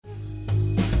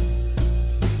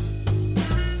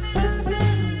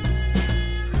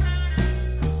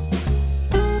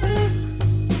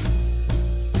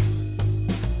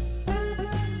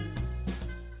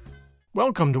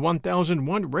Welcome to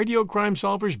 1001 Radio Crime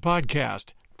Solvers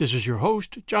Podcast. This is your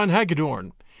host, John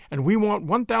Hagedorn, and we want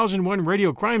 1001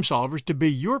 Radio Crime Solvers to be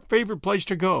your favorite place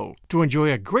to go to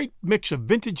enjoy a great mix of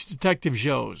vintage detective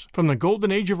shows from the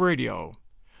golden age of radio.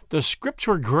 The scripts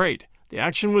were great, the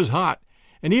action was hot,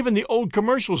 and even the old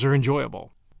commercials are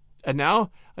enjoyable. And now,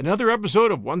 another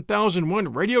episode of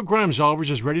 1001 Radio Crime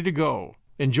Solvers is ready to go.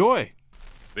 Enjoy!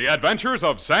 The Adventures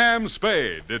of Sam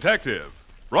Spade, Detective.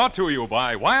 Brought to you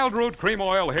by Wild Root Cream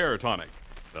Oil Hair Tonic,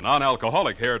 the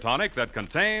non-alcoholic hair tonic that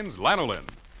contains lanolin.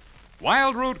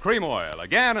 Wild Root Cream Oil,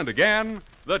 again and again,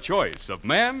 the choice of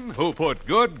men who put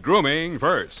good grooming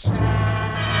first. Sam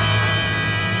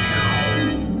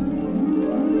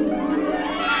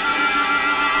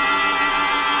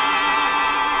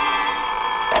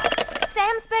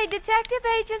Spade Detective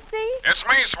Agency? It's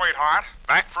me, sweetheart.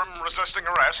 Back from resisting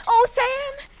arrest. Oh,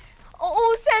 Sam.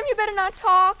 Oh, Sam, you better not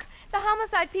talk. The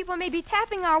homicide people may be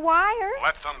tapping our wire.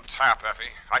 Let them tap, Effie.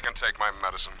 I can take my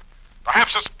medicine.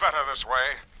 Perhaps it's better this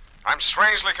way. I'm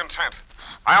strangely content.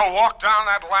 I'll walk down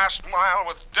that last mile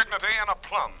with dignity and a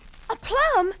plum. A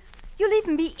plum? You'll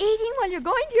even be eating while you're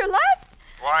going to your left?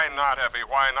 Why not, Effie?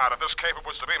 Why not? If this caper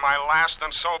was to be my last,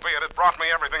 then so be it. It brought me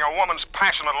everything a woman's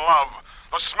passionate love.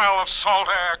 The smell of salt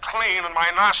air clean in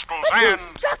my nostrils, But and... you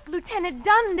struck Lieutenant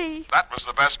Dundee. That was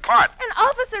the best part. An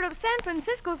officer of San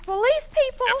Francisco's police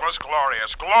people. It was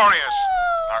glorious, glorious.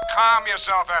 Now calm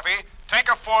yourself, Effie. Take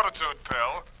a fortitude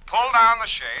pill. Pull down the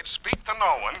shade. Speak to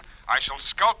no one. I shall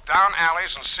skulk down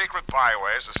alleys and secret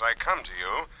byways as I come to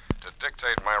you to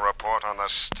dictate my report on the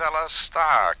STELLA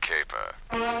STARR caper.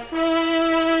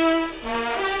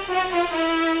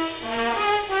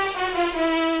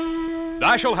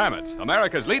 Dashiell Hammett,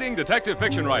 America's leading detective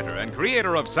fiction writer and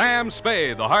creator of Sam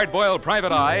Spade, the hard-boiled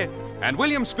private eye, and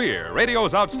William Spear,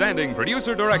 radio's outstanding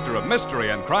producer-director of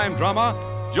mystery and crime drama,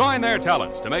 join their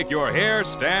talents to make your hair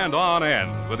stand on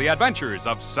end with the adventures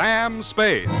of Sam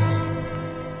Spade.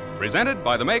 Presented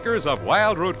by the makers of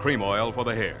Wild Root Cream Oil for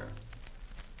the hair.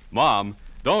 Mom,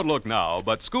 don't look now,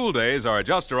 but school days are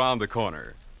just around the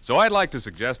corner. So I'd like to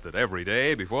suggest that every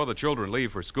day before the children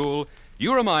leave for school,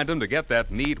 you remind them to get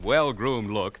that neat, well-groomed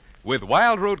look with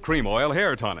Wild Root Cream Oil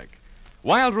Hair Tonic.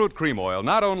 Wild Root Cream Oil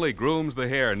not only grooms the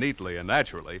hair neatly and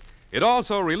naturally, it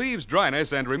also relieves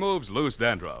dryness and removes loose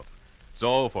dandruff.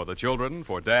 So for the children,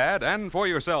 for Dad, and for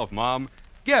yourself, Mom,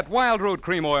 get Wild Root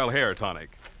Cream Oil Hair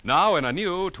Tonic. Now in a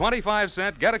new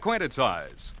 25-cent get-acquainted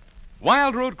size.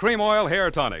 Wild Root Cream Oil Hair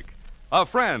Tonic, a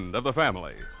friend of the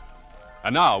family.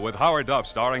 And now, with Howard Duff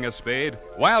starring as Spade,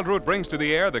 Wild Root brings to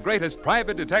the air the greatest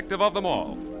private detective of them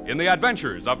all in the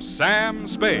adventures of Sam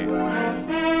Spade.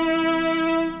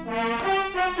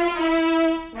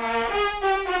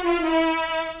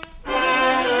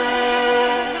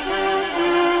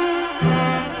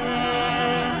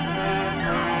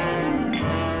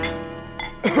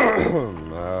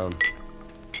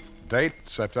 Date,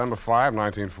 September 5,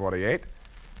 1948.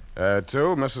 To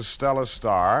Mrs. Stella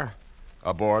STARR,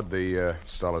 aboard the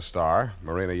STELLA STARR,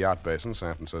 Marina Yacht Basin,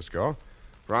 San Francisco.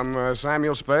 From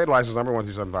Samuel Spade, license number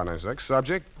 127596.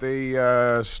 Subject,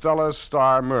 the STELLA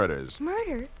STARR murders.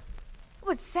 Murder?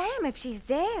 Well, Sam, if she's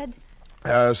dead.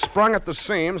 Sprung at the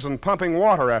seams and pumping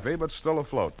water, Effie, but still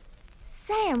afloat.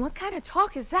 Sam, what kind of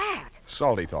talk is that?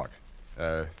 Salty talk.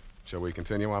 Shall we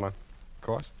continue on a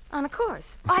course? On a course.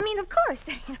 I mean, of course,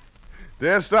 Sam.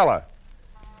 Dear Stella,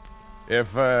 if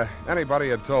anybody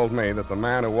had told me that the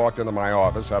man who walked into my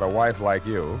office had a wife like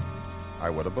you,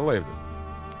 I would have believed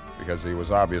it. Because he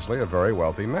was obviously a very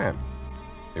wealthy man.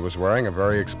 He was wearing a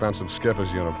very expensive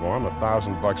skipper's uniform,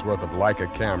 $1,000 worth of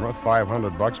Leica camera,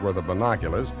 $500 worth of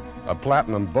binoculars, a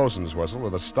platinum bosun's whistle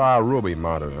with a star ruby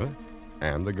mounted in it,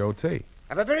 and the goatee.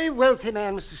 I'm a very wealthy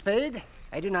man, Mr. Spade.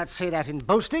 I do not say that in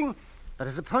boasting, but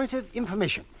as a point of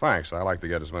information. Thanks. I like to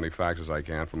get as many facts as I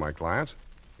can from my clients.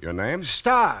 Your name?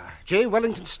 STARR. J.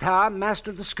 Wellington STARR,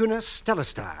 master of the schooner STELLA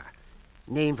STARR.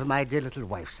 Name for my dear little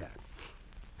wife, sir.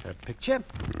 Her picture?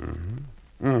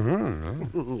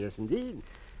 Yes, indeed.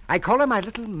 I call her my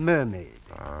little mermaid.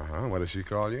 Uh-huh. What does she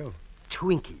call you?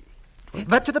 Twinkie.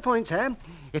 But to the point, sir.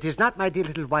 It is not my dear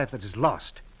little wife that is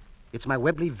lost. It's my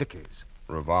Webley Vickers.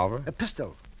 Revolver? A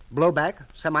pistol. Blowback,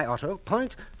 semi-auto,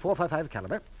 .455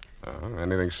 caliber.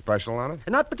 Anything special on it?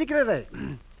 Not particularly.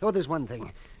 Oh, there's one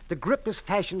thing. The grip is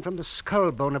fashioned from the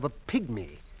skull bone of a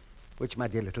pygmy, which my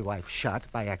dear little wife shot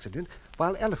by accident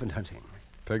while elephant hunting.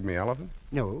 Pygmy elephant?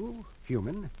 No,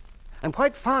 human. I'm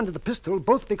quite fond of the pistol,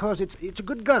 both because it's a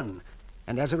good gun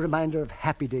and as a reminder of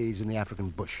happy days in the African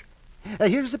bush.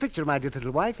 Here's a picture of my dear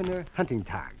little wife in her hunting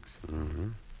togs. Mm-hmm.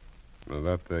 Is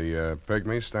that the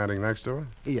pygmy standing next to her?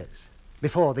 Yes,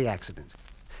 before the accident.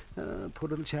 Poor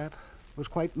little chap. Was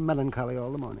quite melancholy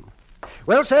all the morning.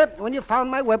 Well, sir, when you've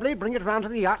found my Webley, bring it round to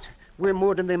the yacht. We're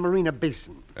moored in the Marina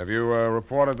Basin. Have you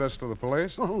reported this to the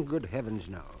police? Oh, good heavens,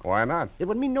 no. Why not? It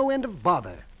would mean no end of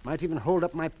bother. Might even hold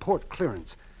up my port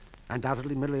clearance.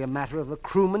 Undoubtedly merely a matter of a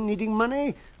crewman needing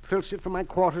money. Filched it from my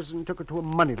quarters and took it to a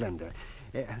moneylender.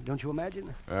 Don't you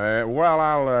imagine? Well,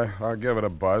 I'll give it a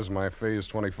buzz. My fee is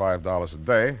 $25 a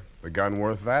day. The gun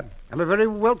worth that? I'm a very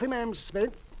wealthy man, Mr.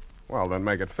 Spade. Well, then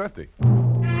make it 50.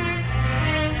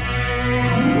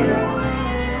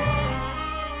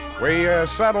 We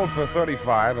settled for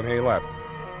 35, and he left.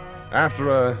 After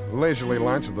a leisurely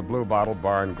lunch at the Blue Bottle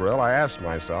Bar and Grill, I asked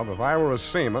myself, if I were a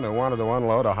seaman who wanted to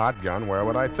unload a hot gun, where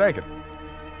would I take it?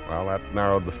 Well, that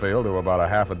narrowed the field to about a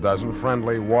half a dozen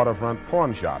friendly waterfront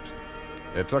pawn shops.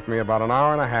 It took me about an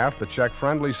hour and a half to check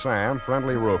Friendly Sam,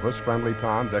 Friendly Rufus, Friendly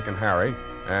Tom, Dick, and Harry,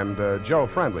 and Joe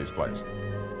Friendly's place.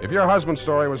 If your husband's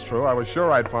story was true, I was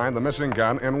sure I'd find the missing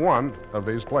gun in one of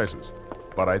these places.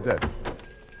 But I did.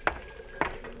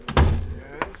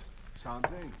 Yes?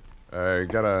 Something?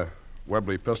 Got a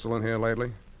Webley pistol in here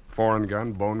lately? Foreign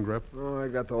gun, bone grip? Oh, I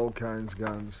got all kinds of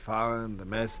guns. Foreign,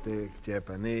 domestic,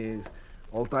 Japanese.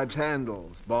 All types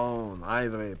handles. Bone,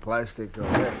 ivory, plastic, or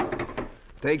lead.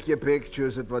 Take your pick,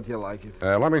 choose it what you like it.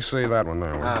 Let me see that one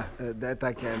there. That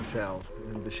I can't sell.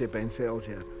 The ship ain't sailed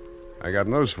yet. I got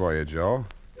news for you, Joe.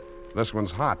 This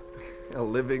one's hot. A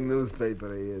living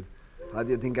newspaper he is. How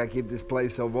do you think I keep this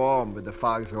place so warm with the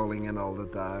fogs rolling in all the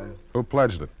time? Who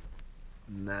pledged it?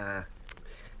 Nah.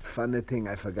 Funny thing,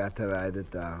 I forgot to write it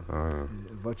down.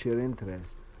 What's your interest?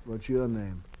 What's your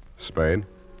name? Spade.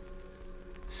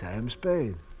 Sam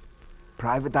Spade.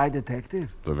 Private eye detective.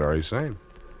 The very same.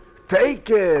 Take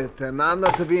it. An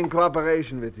honor to be in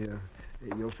cooperation with you.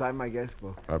 You'll sign my guest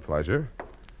book. A pleasure.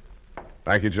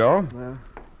 Thank you, Joe. Well,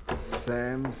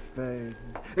 Sam Spade.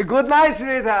 Good night,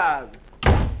 sweetheart.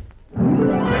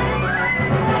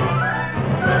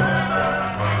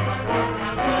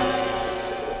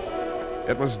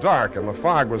 It was dark, and the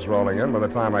fog was rolling in by the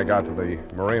time I got to the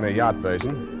Marina Yacht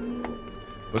Basin.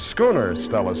 The schooner,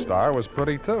 STELLA STARR, was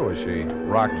pretty, too, as she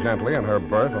rocked gently in her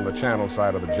berth on the channel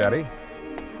side of the jetty.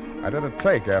 I did a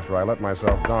take after I let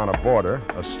myself down aboard her,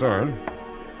 astern.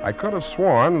 I could have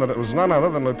sworn that it was none other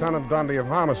than Lieutenant Dundee of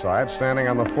Homicide standing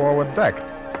on the forward deck,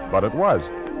 but it was.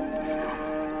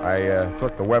 I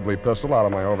took the Webley pistol out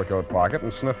of my overcoat pocket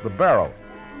and sniffed the barrel.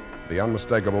 The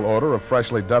unmistakable odor of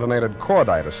freshly detonated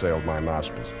cordite assailed my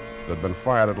nostrils. It had been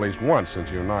fired at least once since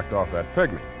you knocked off that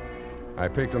pygmy. I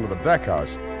peeked into the deck house.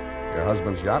 Your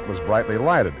husband's yacht was brightly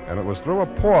lighted, and it was through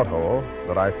a porthole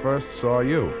that I first saw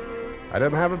you. I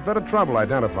didn't have a bit of trouble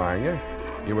identifying you.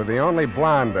 You were the only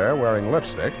blonde there wearing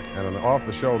lipstick and an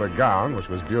off-the-shoulder gown, which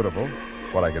was beautiful,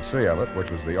 what I could see of it,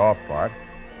 which was the off part.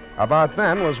 About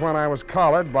then was when I was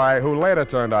collared by who later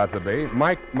turned out to be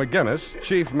Mike McGinnis,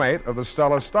 chief mate of the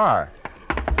STELLA STARR.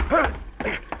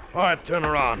 All right, turn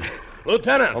around.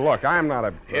 Lieutenant! Well, look, I'm not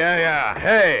a... Yeah.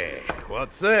 Hey,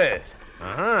 what's this?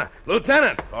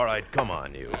 Lieutenant! All right, come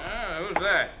on, you. Who's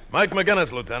that? Mike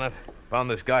McGinnis, Lieutenant. Found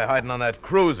this guy hiding on that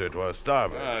cruiser to our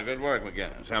starboard. Good work,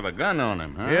 McGinnis. Have a gun on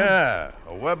him, huh? Yeah,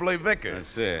 a Webley Vickers.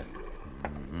 That's it.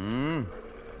 Mm-hmm.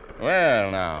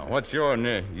 Well, now, what's your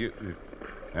name?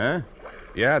 Huh?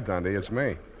 Yeah, Dundee, it's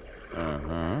me.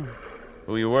 Uh-huh.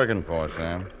 Who you working for,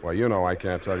 Sam? Well, you know I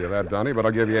can't tell you that, Dundee, but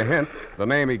I'll give you a hint. The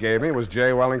name he gave me was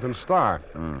J. Wellington Starr.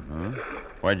 Mm-hmm.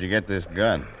 Where'd you get this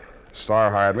gun?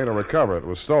 Starr hired me to recover it. It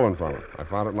was stolen from him. I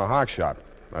found it in a hock shop.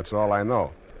 That's all I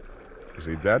know. Is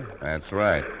he dead? That's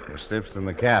right. The stiff's in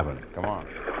the cabin. Come on.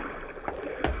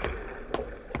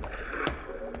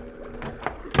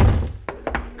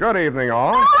 Good evening,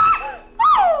 all.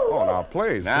 Oh, now,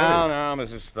 please. Now,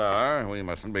 Mrs. Starr, we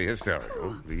mustn't be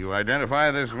hysterical. Do you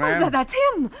identify this man? Oh, that's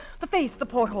him. The face, the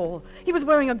porthole. He was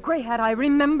wearing a gray hat, I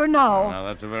remember now. Now,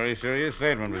 that's a very serious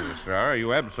statement, Mrs. Starr. Are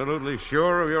you absolutely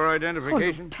sure of your Oh,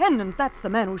 identification? Lieutenant, that's the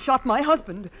man who shot my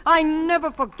husband. I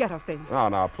never forget her face. Oh,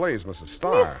 now, please, Mrs.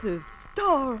 Starr. Mrs.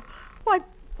 Starr.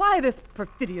 Why this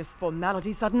perfidious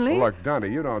formality suddenly? Well, look, Dundee,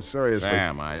 you don't seriously...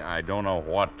 Sam, I don't know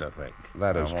what to think.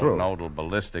 That is true. Nodal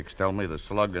ballistics tell me the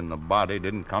slug in the body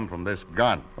didn't come from this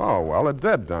gun. Oh, well, it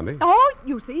did, Dundee. Oh,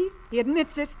 you see, he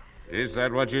admits it. Is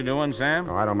that what you're doing, Sam?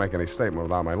 Oh, I don't make any statement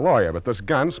without my lawyer, but this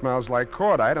gun smells like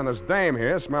cordite, and this dame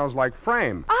here smells like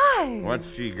frame. What's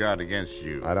she got against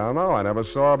you? I don't know. I never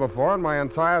saw her before in my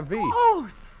entire V. Oh,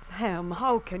 Sam,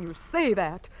 how can you say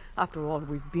that? After all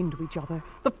we've been to each other,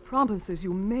 the promises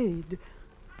you made.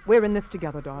 We're in this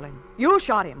together, darling. You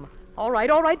shot him. All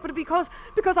right, but because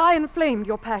I inflamed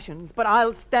your passions. But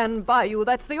I'll stand by you.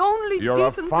 That's the only You're a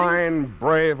decent fine,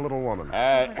 brave little woman.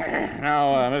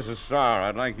 Now, Mrs. Starr,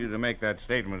 I'd like you to make that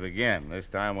statement again. This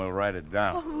time we'll write it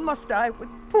down. Oh, must I, with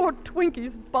poor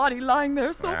Twinkie's body lying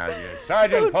there so... Now,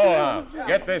 Sergeant Polehouse,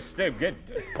 get this stiff.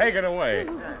 Take it away.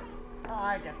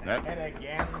 I got it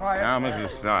again. Quiet. Now,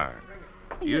 Mrs. Starr,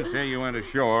 you say you went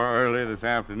ashore early this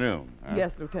afternoon. Huh?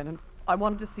 Yes, Lieutenant. I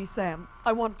wanted to see Sam.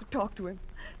 I wanted to talk to him.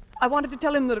 I wanted to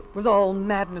tell him that it was all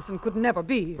madness and could never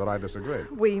be. But I disagree.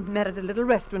 We met at a little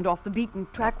restaurant off the beaten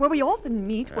track where we often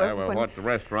meet. What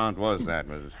restaurant was that,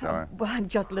 Mrs. Starr? Well,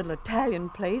 just a little Italian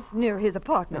place near his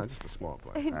apartment. No, just a small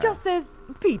place. It just says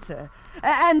pizza.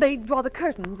 And they draw the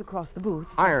curtains across the booth.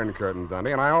 Iron curtain,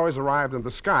 Dundee, and I always arrived in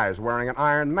disguise wearing an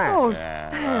iron mask. Oh,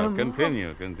 Sam.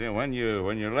 Continue. When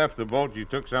you left the boat, you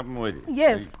took something with you.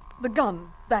 Yes, the gun.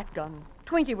 That gun.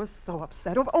 Twinkie was so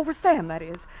upset. Over Sam, that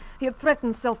is. He had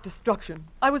threatened self-destruction.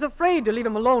 I was afraid to leave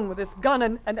him alone with this gun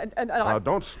and I...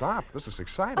 Don't stop. This is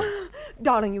exciting.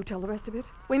 Darling, you tell the rest of it.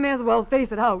 We may as well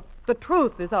face it out. The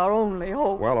truth is our only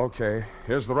hope. Well, okay.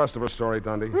 Here's the rest of her story,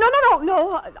 Dundee.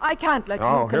 No. I can't let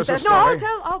you here's her confess. story.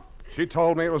 No, I'll... She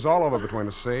told me it was all over between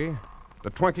us, see? The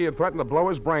Twinkie had threatened to blow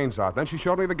his brains out. Then she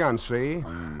showed me the gun, see?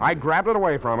 I grabbed it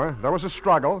away from her. There was a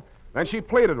struggle. Then she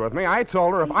pleaded with me. I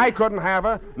told her if I couldn't have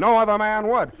her, no other man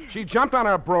would. She jumped on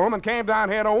her broom and came down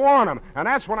here to warn him. And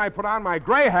that's when I put on my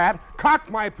gray hat, cocked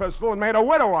my pistol, and made a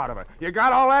widow out of her. You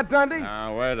got all that, Dundee?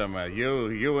 Now, wait a minute.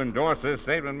 You endorse this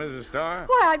statement, Mrs. Starr?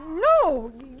 Why, no.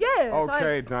 Yes,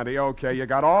 Okay, Dundee, okay. You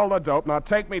got all the dope. Now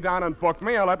take me down and book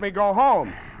me or let me go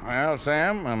home. Well,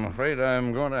 Sam, I'm afraid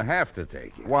I'm going to have to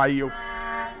take you. Why, you,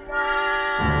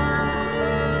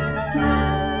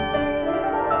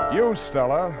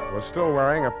 Stella, were still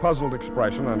wearing a puzzled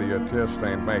expression under your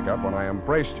tear-stained makeup when I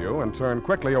embraced you and turned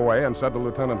quickly away and said to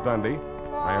Lieutenant Dundee,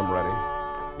 I am ready.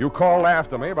 You called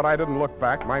after me, but I didn't look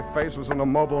back. My face was in a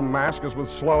mobile mask as with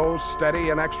slow,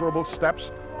 steady, inexorable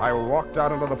steps, I walked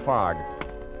out into the fog.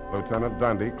 Lieutenant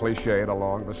Dundee cliched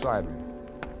along beside me.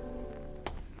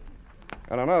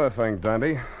 And another thing,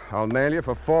 Dundee, I'll nail you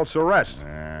for false arrest.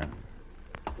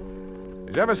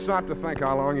 Did you ever stop to think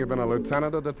how long you've been a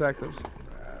lieutenant of detectives?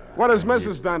 What does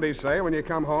Mrs. Dundee say when you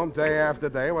come home day after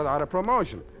day without a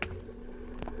promotion?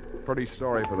 Pretty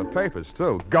story for the papers,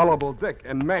 too. Gullible Dick,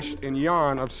 enmeshed in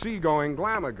yarn of seagoing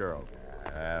glamour girl.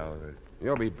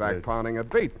 You'll be back pounding a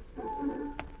beat.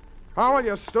 How will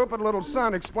your stupid little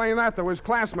son explain that to his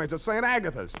classmates at St.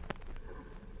 Agatha's?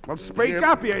 Well, speak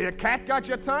up, you cat. Got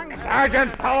your tongue?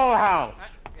 Sergeant Polehouse!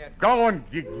 Go and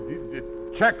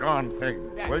check on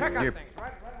things. Check on things,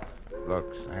 right?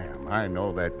 Look, Sam, I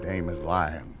know that dame is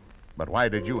lying. But why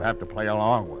did you have to play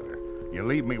along with her? You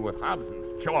leave me with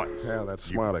Hobson's choice. Yeah, that's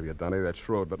smart of you, Dundee. That's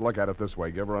shrewd. But look at it this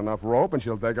way. Give her enough rope and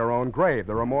she'll dig her own grave.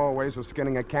 There are more ways of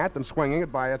skinning a cat than swinging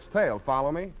it by its tail.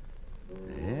 Follow me?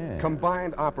 Yeah.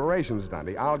 Combined operations,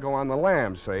 Dundee. I'll go on the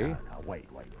lam, see? Now, wait.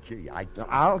 Gee,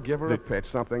 I'll give her a pitch,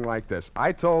 something like this.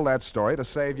 I told that story to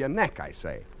save your neck, I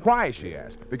say. Why, she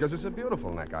asked. Because it's a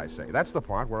beautiful neck, I say. That's the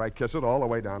part where I kiss it all the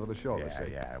way down to the shoulder,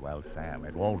 see? Yeah. Well, Sam,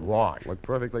 it won't wash. Look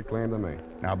perfectly clean to me.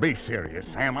 Now, be serious,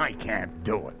 Sam. I can't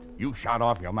do it. You shot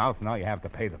off your mouth, now you have to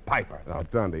pay the piper. Now,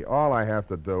 Dundee, all I have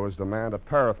to do is demand a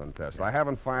paraffin test. I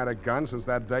haven't fired a gun since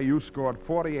that day you scored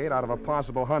 48 out of a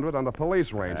possible 100 on the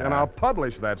police range. And I'll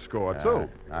publish that score, too.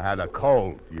 I had a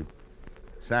cold.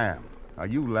 Sam, are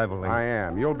you leveling? I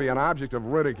am. You'll be an object of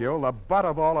ridicule, the butt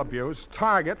of all abuse,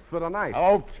 target for the night.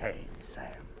 Okay, Sam.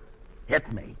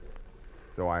 Hit me.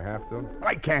 Do I have to?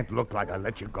 I can't look like I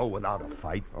let you go without a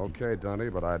fight. Okay, Dundee,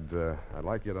 but I'd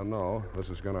like you to know this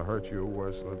is going to hurt you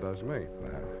worse than it does me.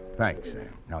 Well, thanks, Sam.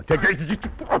 Now, take it.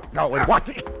 No, watch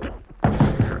it. Hey,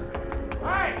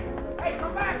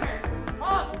 come back here.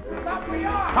 Halt! Stop where you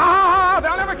are. Ha!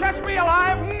 They'll never catch me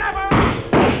alive. Never!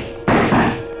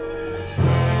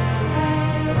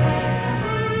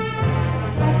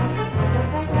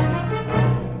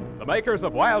 The makers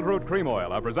of Wild Root Cream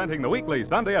Oil are presenting the weekly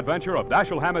Sunday adventure of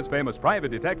Dashiell Hammett's famous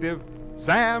private detective,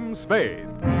 Sam Spade.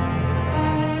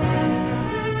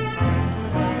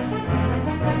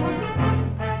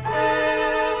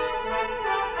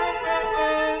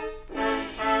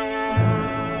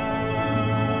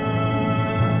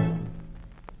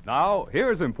 Now,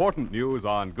 here's important news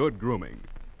on good grooming.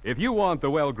 If you want the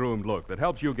well-groomed look that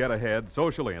helps you get ahead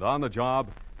socially and on the job,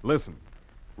 listen.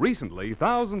 Recently,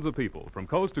 thousands of people from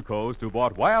coast to coast who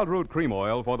bought Wild Root Cream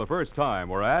Oil for the first time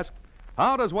were asked,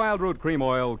 how does Wild Root Cream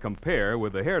Oil compare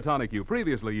with the hair tonic you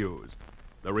previously used?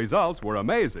 The results were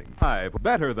amazing. 5,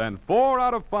 better than 4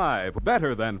 out of 5,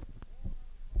 better than...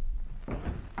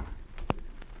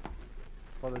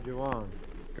 What did you want?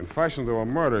 Confession to a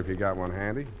murder if you got one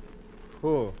handy.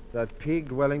 Who? That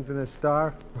pig Wellington a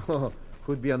STARR?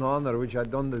 Could be an honor which I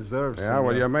don't deserve. Yeah,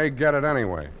 well, you may get it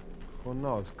anyway. Who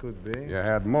knows? Could be. You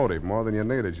had motive, more than you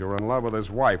needed. You were in love with his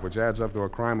wife, which adds up to a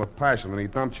crime of passion, and he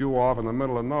dumped you off in the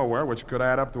middle of nowhere, which could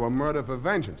add up to a murder for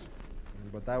vengeance.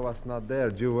 But I was not there.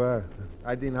 You were.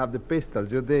 I didn't have the pistol.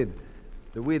 You did.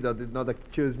 The widow did not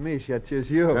accuse me. She accused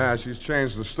you. Yeah, she's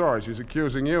changed the story. She's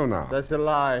accusing you now. That's a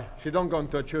lie. She don't going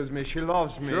to accuse me. She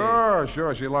loves me.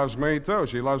 Sure. She loves me, too.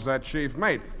 She loves that chief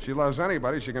mate. She loves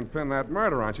anybody she can pin that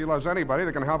murder on. She loves anybody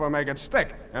that can help her make it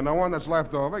stick. And the one that's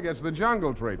left over gets the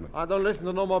jungle treatment. I don't listen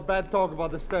to no more bad talk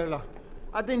about the STELLA.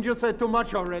 I think you say too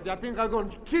much already. I think I'm going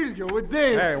to kill you with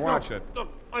this. Hey, watch it. Look,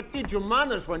 I teach you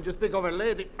manners when you speak of a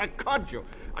lady. I cut you.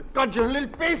 I cut you in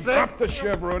little pieces. Drop the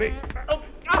shiv, Rudy.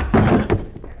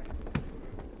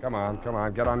 Come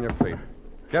on. Get on your feet.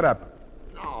 Get up.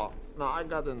 No, I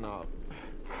got enough.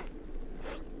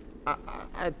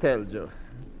 I told you.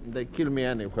 They kill me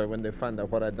anyway when they find out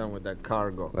what I done with that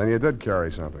cargo. Then you did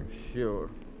carry something. Sure.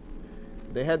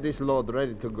 They had this load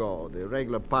ready to go. The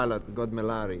regular pilot got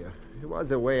malaria. It was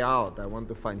a way out. I want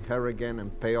to find her again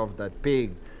and pay off that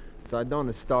pig. So I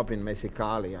don't stop in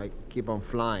Mexicali. I keep on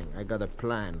flying. I got a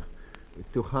plan.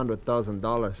 With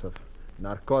 $200,000 of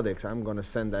narcotics, I'm going to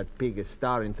send that pig a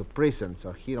STARR into prison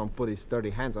so he don't put his dirty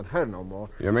hands on her no more.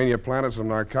 You mean you planted some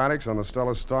narcotics on the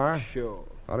STELLA STARR? Sure.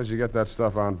 How did you get that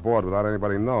stuff on board without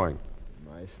anybody knowing?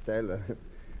 My STELLA,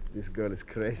 this girl is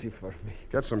crazy for me.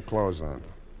 Get some clothes on.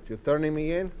 You turning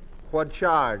me in? What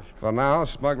charge? For now,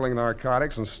 smuggling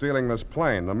narcotics and stealing this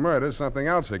plane. The murder's something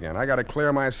else again. I got to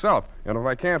clear myself. And if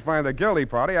I can't find the guilty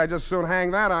party, I just soon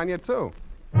hang that on you, too.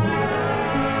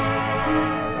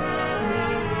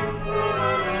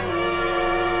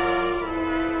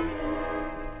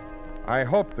 I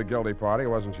hope the guilty party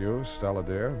wasn't you, Stella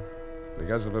dear.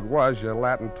 Because if it was, your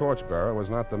Latin torchbearer was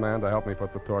not the man to help me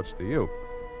put the torch to you.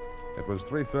 It was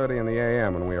 3:30 in the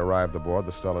a.m. when we arrived aboard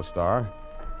the STELLA STARR.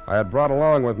 I had brought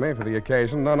along with me for the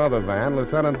occasion none other than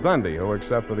Lieutenant Dundee, who,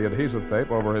 except for the adhesive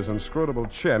tape over his inscrutable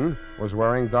chin, was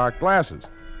wearing dark glasses.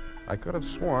 I could have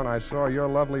sworn I saw your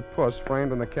lovely puss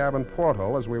framed in the cabin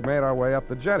porthole as we made our way up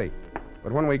the jetty.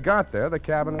 But when we got there, the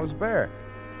cabin was bare.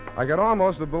 I could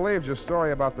almost have believed your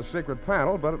story about the secret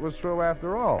panel, but it was true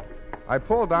after all. I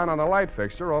pulled down on the light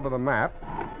fixture over the map.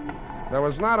 There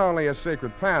was not only a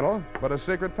secret panel, but a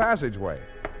secret passageway.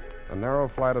 A narrow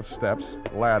flight of steps,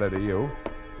 ladder to you,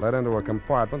 led into a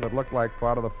compartment that looked like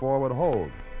part of the forward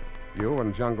hold. You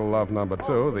and Jungle Love number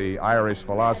 2, the Irish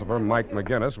philosopher Mike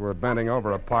McGinnis, were bending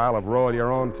over a pile of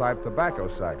roll-your-own-type tobacco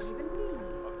sacks.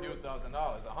 A few $1,000,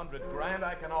 $100,000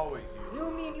 I can always use. You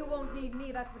mean you won't need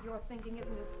me? That's what you're thinking,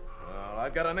 isn't it? Well,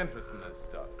 I've got an interest in this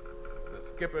stuff. If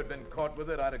the skipper had been caught with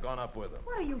it, I'd have gone up with him.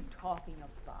 What are you talking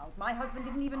about? My husband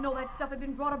didn't even know that stuff had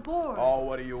been brought aboard. Oh,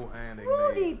 what are you handing me?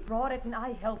 Rudy brought it, and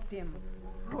I helped him.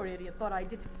 Poor idiot thought I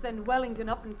did send Wellington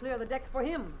up and clear the decks for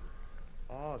him.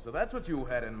 Oh, so that's what you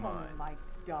had in mind. Oh, my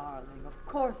darling. Of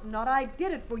course not. I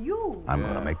did it for you. I'm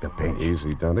going to make the pinch.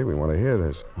 Easy, Dundee. We want to hear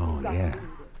this. Oh, yeah. Okay.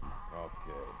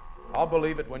 I'll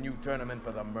believe it when you turn him in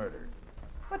for the murder.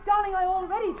 But, darling, I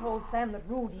already told Sam that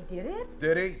Rudy did it.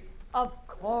 Did he? Of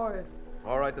course.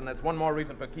 All right, then that's one more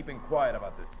reason for keeping quiet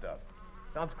about this stuff.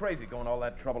 Sounds crazy going all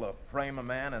that trouble to frame a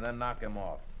man and then knock him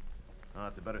off. Oh,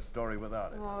 it's a better story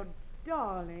without it. Oh,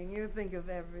 darling, you think of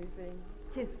everything.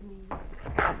 Kiss me.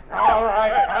 All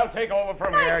right, I'll take over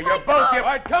from here. You both... All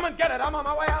right, come and get it. I'm on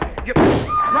my way out.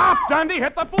 Drop, Dundee!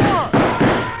 Hit the floor!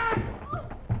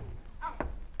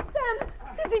 Sam,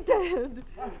 is he dead?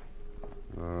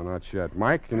 No, not yet.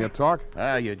 Mike, can you talk?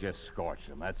 You just scorched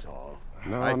him, that's all.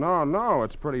 No.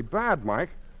 It's pretty bad, Mike.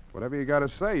 Whatever you got to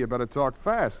say, you better talk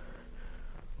fast.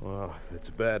 Well, if it's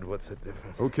bad, what's the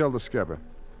difference? Who killed the skipper?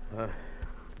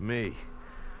 Me.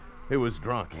 He was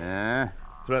drunk. Yeah?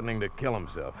 Threatening to kill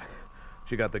himself.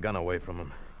 She got the gun away from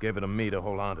him. Gave it to me to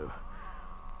hold on to.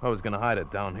 I was going to hide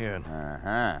it down here.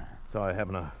 So I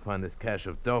happened to find this cache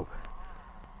of dope.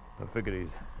 I figured he's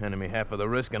handing me half of the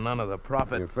risk and none of the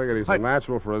profit. You figured he's a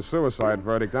natural for a suicide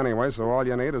verdict anyway, so all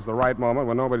you need is the right moment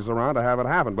when nobody's around to have it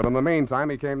happen. But in the meantime,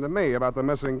 he came to me about the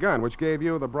missing gun, which gave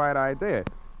you the bright idea.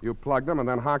 You plugged him and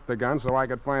then hocked the gun so I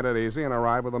could find it easy and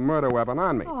arrive with a murder weapon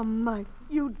on me. Oh, Mike,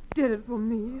 you did it for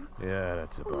me. Yeah,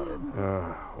 that's about it.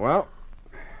 Well,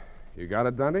 you got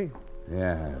it, Dundee?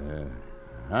 Yeah,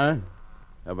 huh?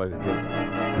 How about it?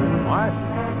 What?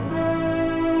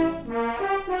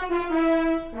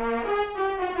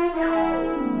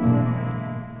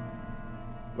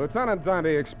 Lieutenant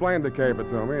Dundee explained the caper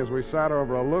to me as we sat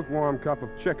over a lukewarm cup of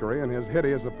chicory in his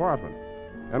hideous apartment.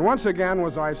 And once again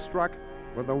was I struck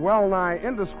with the well-nigh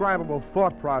indescribable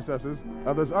thought processes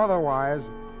of this otherwise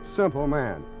simple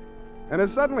man. And it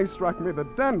suddenly struck me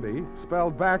that Denby,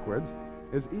 spelled backwards,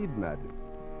 is Edened.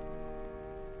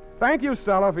 Thank you,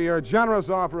 Stella, for your generous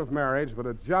offer of marriage, but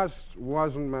it just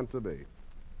wasn't meant to be.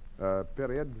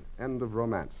 Period. End of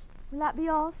romance. Will that be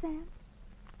all, Sam?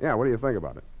 Yeah, what do you think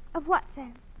about it? Of what,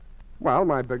 Sam? Well,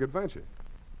 my big adventure.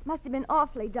 Must have been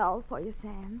awfully dull for you,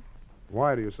 Sam.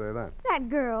 Why do you say that? That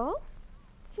girl.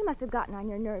 She must have gotten on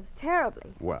your nerves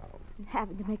terribly. Well, And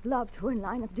having to make love to her in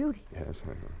line of duty. yes, I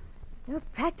know. You're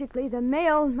practically the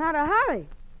male Mata Hari.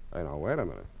 Hey, now, wait a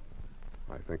minute.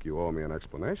 I think you owe me an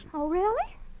explanation. Oh,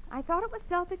 really? I thought it was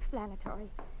self-explanatory.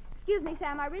 Excuse me,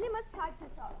 Sam. I really must type this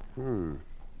up.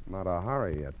 Not a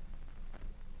hurry yet.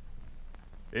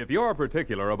 If you're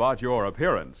particular about your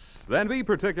appearance, then be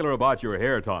particular about your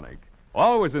hair tonic.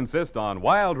 Always insist on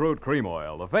Wild Root Cream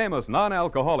Oil, the famous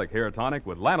non-alcoholic hair tonic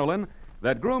with lanolin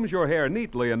that grooms your hair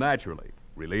neatly and naturally,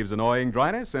 relieves annoying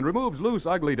dryness, and removes loose,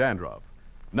 ugly dandruff.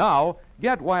 Now,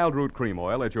 get Wild Root Cream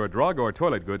Oil at your drug or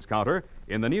toilet goods counter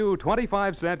in the new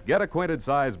 25-cent Get Acquainted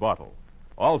size bottle.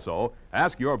 Also,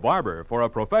 ask your barber for a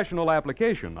professional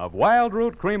application of Wild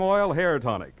Root Cream Oil Hair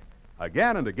Tonic.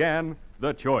 Again and again,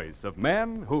 the choice of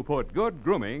men who put good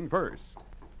grooming first.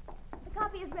 The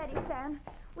copy is ready, Sam.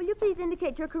 Will you please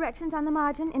indicate your corrections on the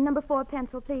margin? In number 4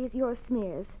 pencil, please, your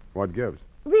smears. What gives?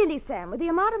 Really, Sam, with the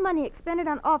amount of money expended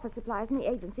on office supplies in the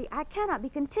agency, I cannot be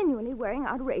continually wearing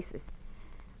out erasers.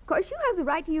 Of course, you have the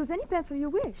right to use any pencil you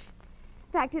wish.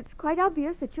 In fact, it's quite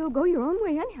obvious that you'll go your own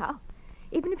way anyhow,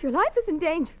 even if your life is in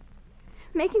danger.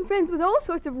 Making friends with all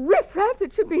sorts of riffraff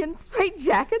that should be in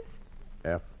straitjackets.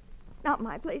 F. Not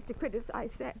my place to criticize,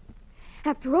 Sam.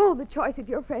 After all, the choice of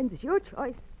your friends is your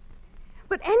choice.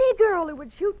 But any girl who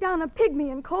would shoot down a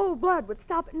pygmy in cold blood would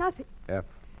stop at nothing. F.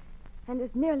 And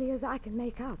as nearly as I can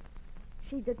make out,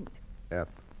 she didn't. F.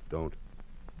 Don't.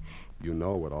 You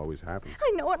know what always happens.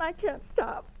 I know, and I can't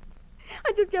stop.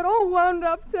 I just get all wound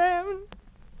up, Sam.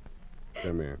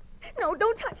 Come here. No,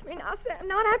 don't touch me now, Sam.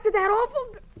 Not after that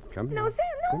awful... Come here. No, Sam,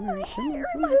 no, Come my here, come hair, here,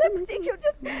 my come here, lipstick, you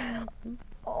just...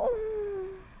 Oh.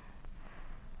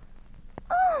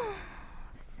 Oh,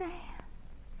 Sam.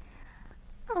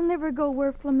 I'll never go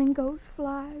where flamingos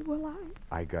fly, will I?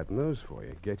 I got news for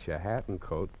you. Get your hat and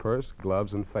coat, purse,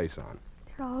 gloves, and face on.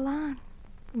 They're all on.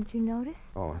 Didn't you notice?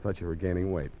 Oh, I thought you were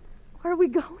gaining weight. Where are we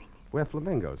going? Where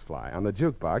flamingos fly, on the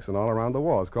jukebox and all around the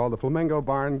walls, called the Flamingo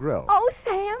Bar and Grill. Oh,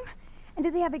 Sam. And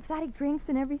do they have exotic drinks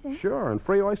and everything? Sure, and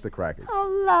free oyster crackers.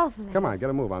 Oh, lovely. Come on, get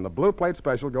a move on. The Blue Plate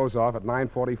Special goes off at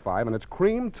 9:45, and it's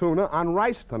cream tuna on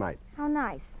rice tonight. How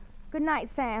nice. Good night,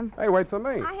 Sam. Hey, wait for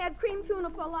me. I had cream tuna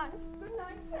for lunch. Good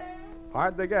night, Sam.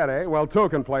 Hard to get, eh? Well, two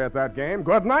can play at that game.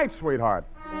 Good night, sweetheart.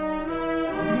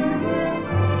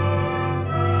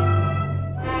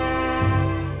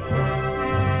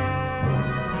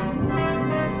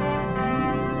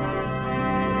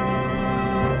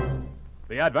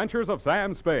 The Adventures of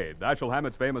Sam Spade, Dashiell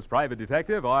Hammett's famous private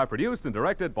detective, are produced and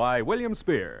directed by William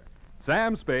Spear.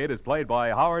 Sam Spade is played by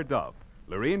Howard Duff.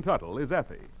 Lorene Tuttle is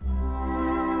Effie.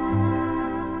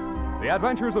 The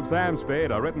Adventures of Sam Spade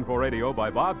are written for radio by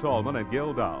Bob Tallman and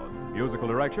Gil Dowd. Musical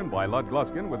direction by Lud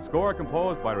Gluskin, with score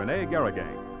composed by Renee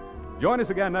Garrigang. Join us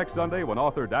again next Sunday when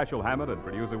author Dashiell Hammett and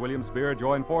producer William Spear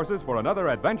join forces for another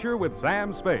adventure with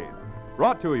Sam Spade.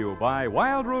 Brought to you by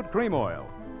Wild Root Cream Oil.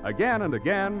 Again and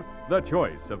again, the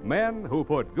choice of men who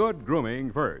put good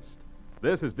grooming first.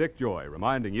 This is Dick Joy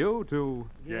reminding you to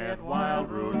Get Wild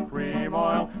Root Cream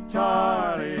Oil,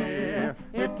 Charlie.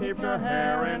 It keeps your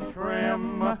hair in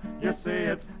trim. You see,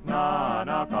 it's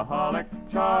non-alcoholic,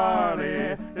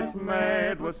 Charlie. It's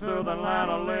made with soothing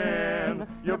lanolin.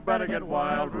 You better get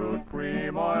Wild Root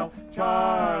Cream Oil,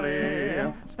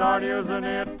 Charlie. Start using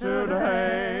it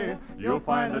today. You'll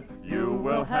find that you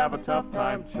will have a tough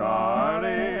time,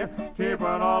 Charlie. Keeping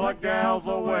all the gals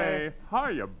away.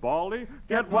 Hiya, Baldy.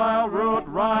 Get Wild Root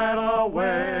right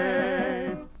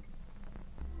away.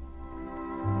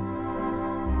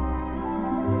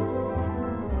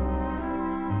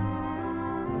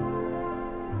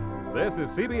 This is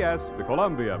CBS, the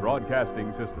Columbia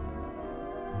Broadcasting System.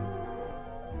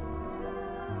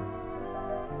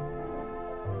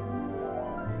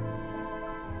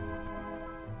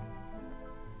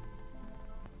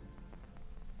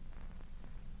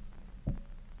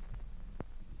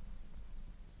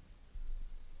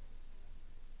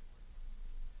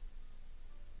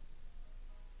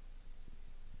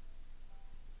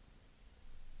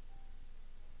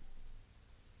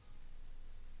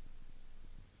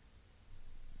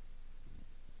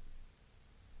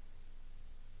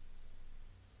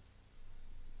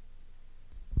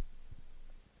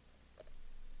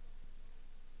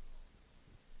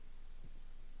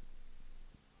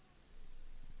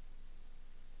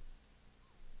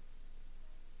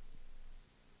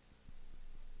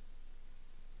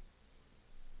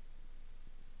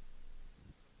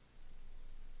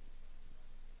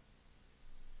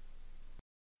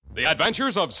 The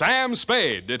Adventures of Sam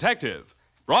Spade, Detective.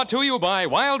 Brought to you by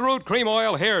Wild Root Cream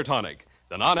Oil Hair Tonic,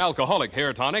 the non-alcoholic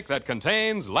hair tonic that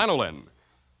contains lanolin.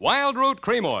 Wild Root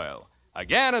Cream Oil.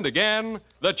 Again and again,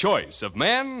 the choice of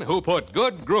men who put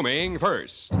good grooming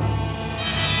first. Sam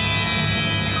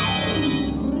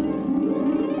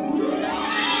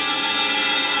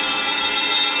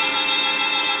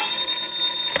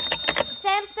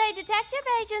Spade Detective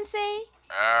Agency.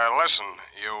 Listen,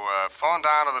 you phone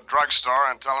down to the drugstore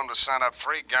and tell them to send up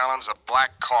 3 gallons of black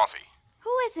coffee.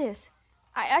 Who is this?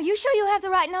 Are you sure you have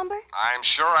the right number? I'm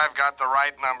sure I've got the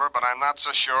right number, but I'm not so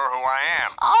sure who I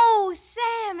am. Oh,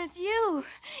 Sam, it's you.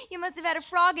 You must have had a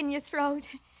frog in your throat.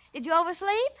 Did you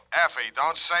oversleep? Effie,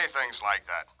 don't say things like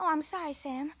that. Oh, I'm sorry,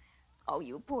 Sam. Oh,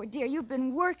 you poor dear, you've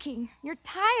been working. You're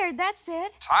tired, that's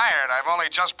it. Tired? I've only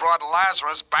just brought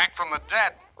Lazarus back from the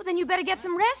dead. Well, then you better get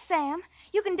some rest, Sam.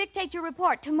 You can dictate your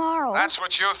report tomorrow. That's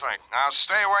what you think. Now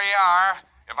stay where you are.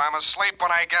 If I'm asleep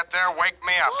when I get there, wake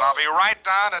me up. I'll be right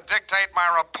down to dictate my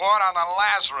report on the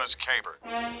Lazarus caper.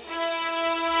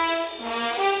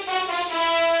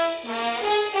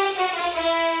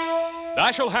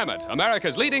 Dashiell Hammett,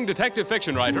 America's leading detective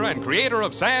fiction writer and creator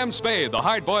of Sam Spade, the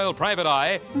hard-boiled private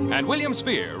eye, and William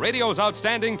Spear, radio's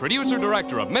outstanding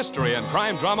producer-director of mystery and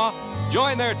crime drama,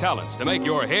 join their talents to make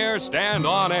your hair stand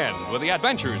on end with the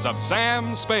adventures of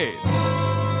Sam Spade.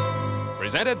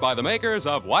 Presented by the makers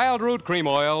of Wild Root Cream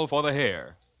Oil for the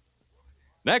hair.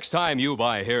 Next time you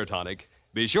buy hair tonic,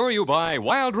 be sure you buy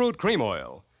Wild Root Cream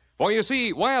Oil. For you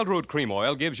see, Wild Root Cream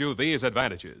Oil gives you these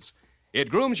advantages. It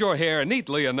grooms your hair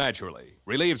neatly and naturally,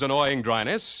 relieves annoying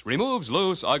dryness, removes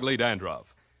loose, ugly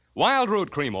dandruff. Wild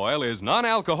Root Cream Oil is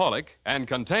non-alcoholic and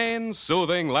contains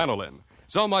soothing lanolin,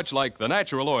 so much like the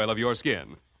natural oil of your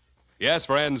skin. Yes,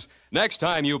 friends, next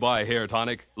time you buy hair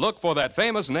tonic, look for that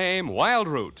famous name, Wild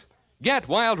Root. Get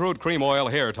Wild Root Cream Oil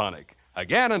Hair Tonic.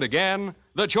 Again and again,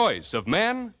 the choice of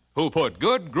men who put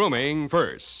good grooming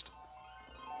first.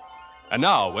 And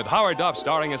now, with Howard Duff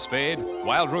starring as Spade,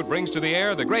 Wild Root brings to the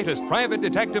air the greatest private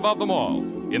detective of them all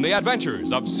in the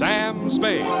adventures of Sam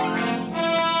Spade.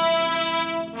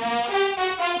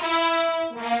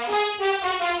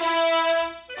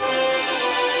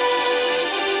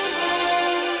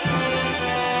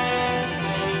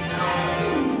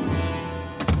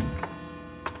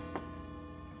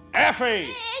 Effie! In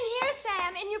here,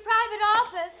 Sam, in your private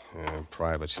office.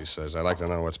 Private, she says. I'd like to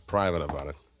know what's private about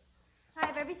it. I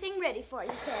have everything ready for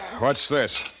you, Sam. What's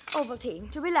this?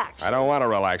 Ovaltine, to relax. I don't want to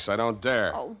relax. I don't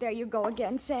dare. Oh, there you go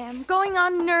again, Sam. Going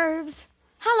on nerves.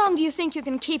 How long do you think you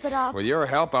can keep it up? With your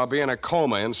help, I'll be in a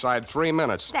coma inside 3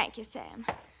 minutes. Thank you, Sam.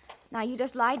 Now, you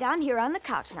just lie down here on the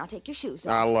couch, and I'll take your shoes off.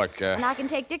 Now, look, And I can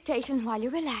take dictation while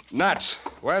you're relaxing. Nuts.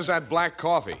 Where's that black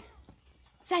coffee?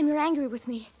 Sam, you're angry with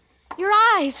me. Your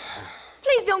eyes.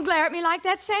 Please don't glare at me like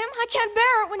that, Sam. I can't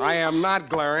bear it when you... I am not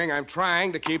glaring. I'm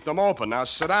trying to keep them open. Now,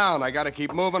 sit down. I got to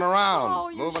keep moving around. Oh,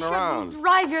 you moving shouldn't around.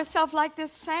 drive yourself like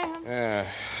this,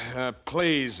 Sam.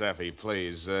 Please, Effie,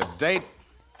 please. Date,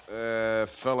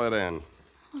 fill it in.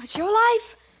 Well, it's your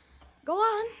life. Go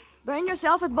on. Burn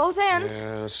yourself at both ends.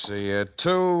 Let's see.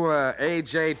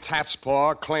 A.J.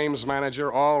 Tatspaw, claims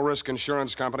manager, All Risk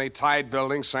Insurance Company, Tide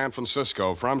Building, San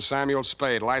Francisco. From Samuel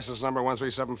Spade, license number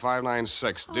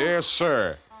 137596. Dear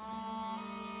Sir,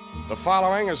 the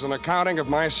following is an accounting of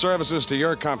my services to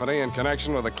your company in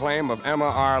connection with a claim of Emma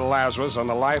R. Lazarus on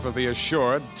the life of the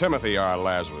assured Timothy R.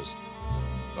 Lazarus.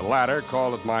 The latter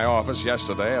called at my office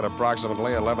yesterday at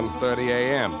approximately 11:30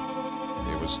 a.m.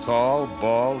 He was tall,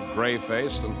 bald,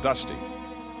 gray-faced, and dusty.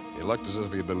 He looked as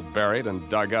if he'd been buried and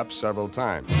dug up several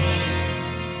times.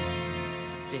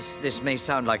 This may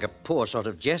sound like a poor sort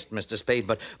of jest, Mr. Spade,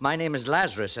 but my name is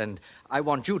Lazarus, and I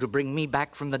want you to bring me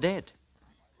back from the dead.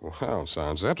 Well,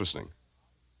 sounds interesting.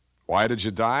 Why did you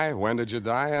die? When did you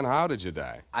die? And how did you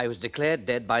die? I was declared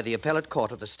dead by the appellate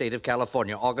court of the state of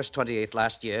California, August 28th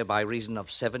last year, by reason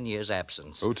of 7 years'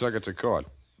 absence. Who took it to court?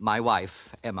 My wife,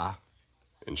 Emma.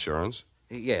 Insurance?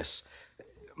 Yes.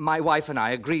 My wife and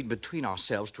I agreed between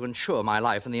ourselves to insure my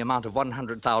life in the amount of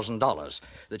 $100,000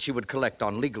 that she would collect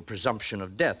on legal presumption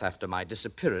of death after my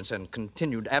disappearance and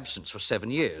continued absence for 7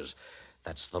 years.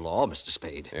 That's the law, Mr.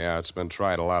 Spade. Yeah, it's been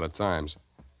tried a lot of times.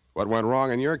 What went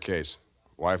wrong in your case?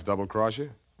 Wife double-cross you?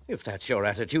 If that's your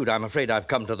attitude, I'm afraid I've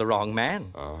come to the wrong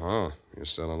man. Uh-huh. You're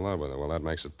still in love with her. Well, that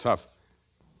makes it tough.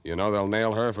 You know they'll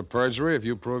nail her for perjury if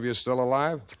you prove you're still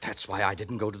alive? But that's why I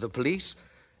didn't go to the police.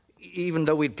 Even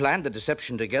though we'd planned the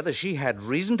deception together, she had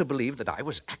reason to believe that I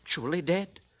was actually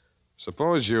dead.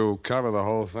 Suppose you cover the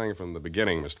whole thing from the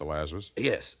beginning, Mr. Lazarus.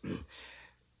 Yes.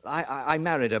 I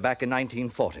married her back in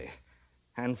 1940.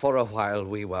 And for a while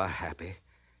we were happy.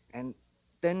 And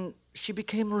Then she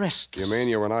became restless. You mean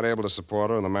you were not able to support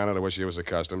her in the manner to which she was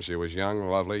accustomed? She was young,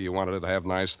 lovely, you wanted her to have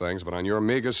nice things, but on your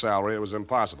meager salary, it was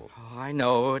impossible. Oh, I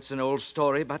know it's an old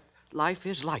story, but life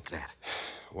is like that.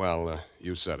 Well,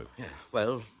 you said it. Yeah,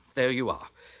 well, there you are.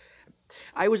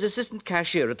 I was assistant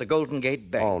cashier at the Golden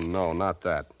Gate Bank. Oh, no, not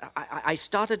that. I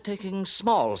started taking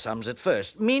small sums at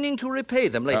first, meaning to repay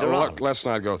them later on. Look, let's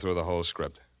not go through the whole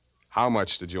script. How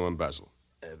much did you embezzle?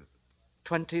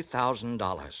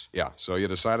 $20,000. Yeah, so you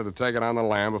decided to take it on the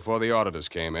lam before the auditors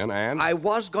came in, and... I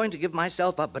was going to give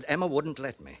myself up, but Emma wouldn't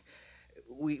let me.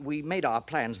 We made our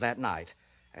plans that night,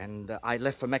 and I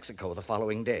left for Mexico the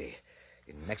following day.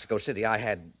 In Mexico City, I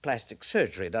had plastic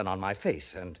surgery done on my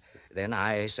face, and then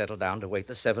I settled down to wait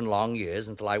the 7 long years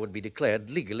until I would be declared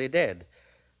legally dead.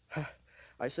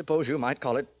 I suppose you might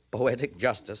call it poetic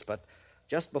justice, but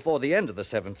just before the end of the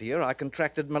 7th year, I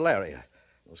contracted malaria.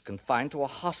 Was confined to a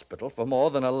hospital for more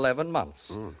than 11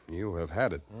 months. You have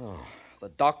had it. Oh, the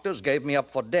doctors gave me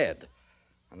up for dead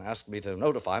and asked me to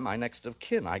notify my next of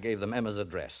kin. I gave them Emma's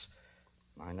address.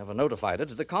 I never notified her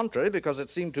to the contrary because it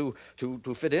seemed to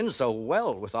fit in so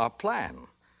well with our plan.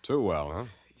 Too well, huh?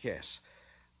 Yes.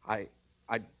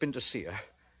 I'd been to see her,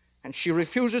 and she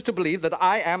refuses to believe that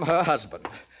I am her husband.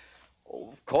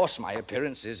 Oh, of course, my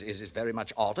appearance is very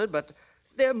much altered, but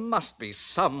there must be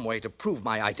some way to prove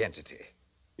my identity.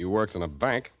 You worked in a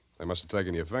bank. They must have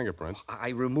taken your fingerprints. I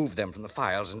removed them from the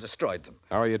files and destroyed them.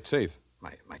 How are your teeth?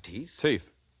 My teeth? Teeth.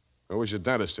 Who was your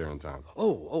dentist here in town?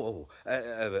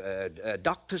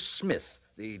 Dr. Smith,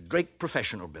 the Drake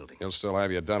Professional Building. He'll still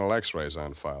have your dental x-rays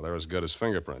on file. They're as good as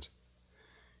fingerprints.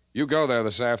 You go there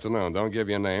this afternoon. Don't give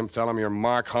your name. Tell them you're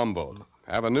Mark Humboldt.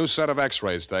 Have a new set of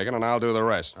x-rays taken, and I'll do the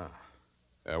rest.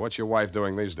 What's your wife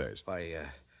doing these days? Why,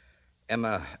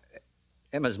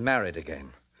 Emma's married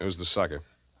again. Who's the sucker?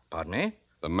 Pardon me?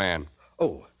 The man.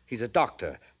 Oh, he's a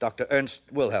doctor. Dr. Ernst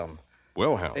Wilhelm.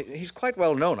 Wilhelm? He's quite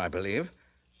well known, I believe.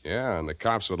 Yeah, and the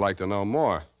cops would like to know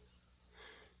more.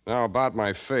 Now, about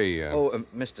my fee.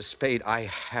 Mr. Spade, I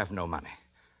have no money.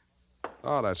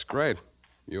 Oh, that's great.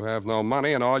 You have no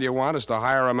money, and all you want is to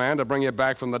hire a man to bring you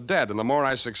back from the dead. And the more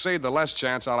I succeed, the less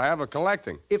chance I'll have of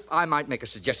collecting. If I might make a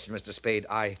suggestion, Mr. Spade,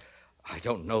 I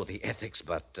don't know the ethics,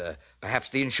 but perhaps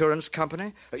the insurance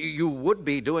company? You would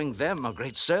be doing them a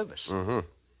great service. I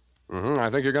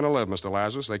think you're going to live, Mr.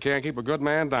 Lazarus. They can't keep a good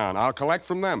man down. I'll collect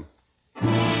from them.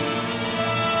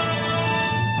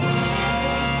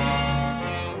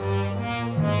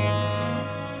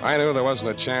 I knew there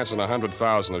wasn't a chance in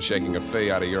 100,000 of shaking a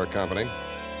fee out of your company.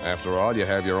 After all, you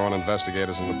have your own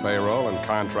investigators in the payroll, and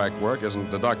contract work isn't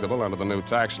deductible under the new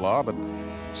tax law, but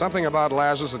something about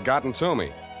Lazarus had gotten to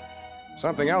me.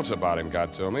 Something else about him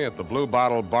got to me at the Blue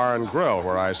Bottle Bar and Grill,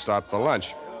 where I stopped for lunch.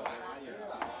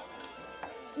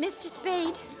 Mr.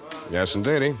 Spade? Yes,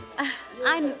 indeedy.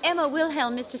 I'm Emma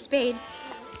Wilhelm, Mr. Spade.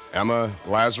 Emma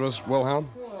Lazarus Wilhelm?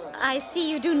 I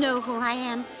see you do know who I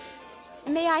am.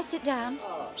 May I sit down?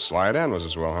 Slide in,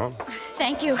 Mrs. Wilhelm.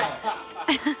 Thank you.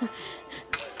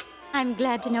 I'm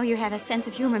glad to know you have a sense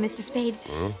of humor, Mr. Spade.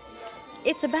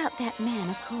 It's about that man,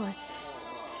 of course.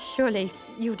 Surely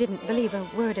you didn't believe a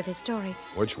word of his story.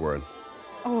 Which word?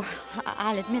 Oh,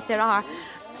 I'll admit there are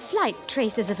slight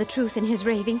traces of the truth in his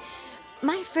raving.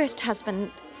 My first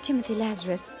husband, Timothy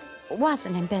Lazarus, was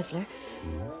an embezzler.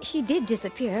 He did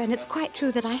disappear, and it's quite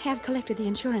true that I have collected the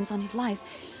insurance on his life.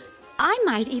 I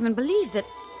might even believe that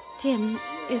Tim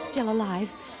is still alive.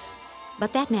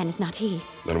 But that man is not he.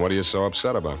 Then what are you so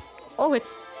upset about? Oh, it's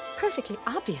perfectly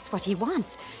obvious what he wants.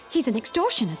 He's an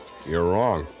extortionist. You're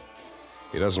wrong.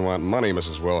 He doesn't want money,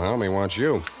 Mrs. Wilhelm. He wants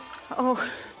you. Oh,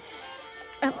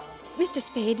 Mr.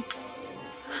 Spade,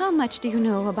 how much do you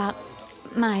know about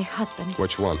my husband?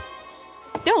 Which one?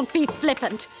 Don't be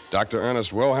flippant. Dr.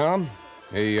 Ernest Wilhelm.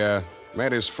 He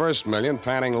made his first million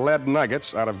panning lead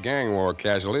nuggets out of gang war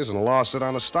casualties and lost it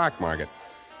on the stock market.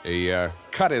 He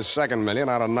cut his second million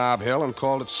out of Nob Hill and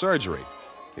called it surgery.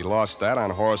 He lost that on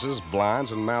horses,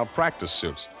 blinds, and malpractice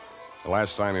suits. The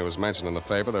last time he was mentioned in the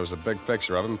paper, there was a big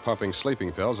picture of him pumping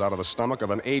sleeping pills out of the stomach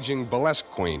of an aging burlesque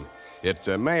queen. It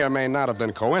may or may not have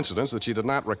been coincidence that she did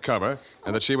not recover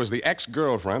and that she was the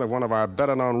ex-girlfriend of one of our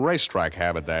better-known racetrack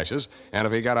haberdashers, and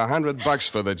if he got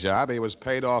 $100 for the job, he was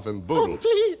paid off in boodles.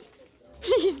 Oh,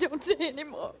 please don't say any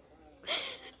more.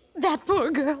 That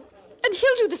poor girl. And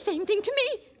he'll do the same thing to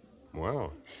me.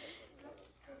 Well.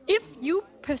 If you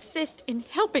persist in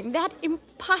helping that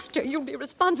imposter, you'll be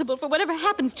responsible for whatever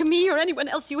happens to me or anyone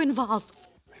else you involve.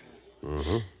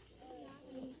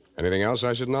 Anything else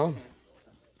I should know?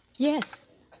 Yes.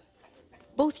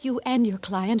 Both you and your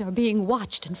client are being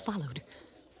watched and followed.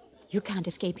 You can't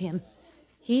escape him.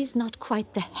 He's not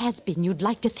quite the has-been you'd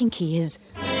like to think he is.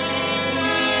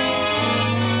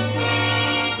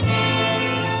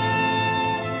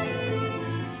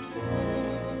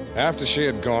 After she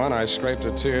had gone, I scraped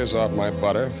her tears off my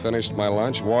butter, finished my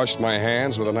lunch, washed my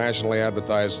hands with a nationally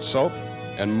advertised soap,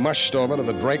 and mushed over to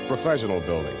the Drake Professional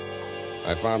Building.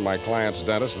 I found my client's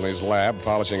dentist in his lab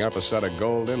polishing up a set of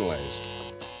gold inlays.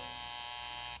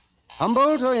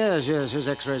 Humboldt? Oh, yes. His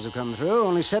x-rays have come through.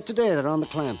 Only set today. They're on the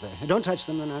clamp there. Don't touch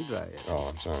them. They're not dry yet. Oh,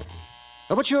 I'm sorry.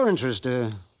 What's your interest?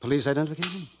 Police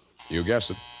identification? You guessed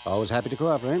it. Always happy to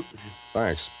cooperate.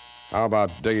 Thanks. How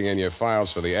about digging in your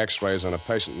files for the x-rays on a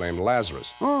patient named Lazarus?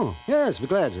 Oh, yes. Be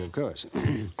glad to, of course.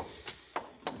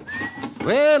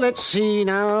 Well, let's see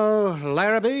now.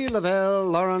 Larrabee, Lavelle,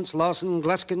 Lawrence, Lawson,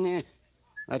 Gluskin.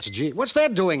 That's G. What's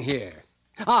that doing here?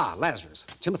 Ah, Lazarus.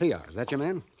 Timothy R. Is that your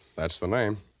man? That's the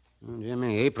name. Oh,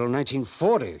 Jimmy, April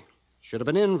 1940. Should have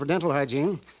been in for dental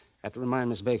hygiene. Have to remind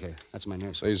Miss Baker. That's my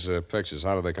nurse. These pictures,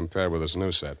 how do they compare with this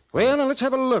new set? Well, now, let's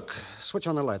have a look. Switch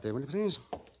on the light there, will you please?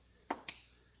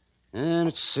 And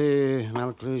let's see.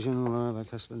 Malocclusion,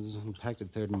 bicuspids,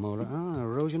 impacted third molar. Ah,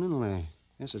 erosion inlay.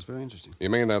 Yes, it's very interesting. You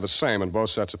mean they're the same in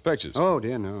both sets of pictures? Oh,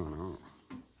 dear, no.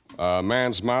 A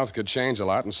man's mouth could change a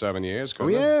lot in 7 years,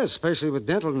 couldn't it? Yes, especially with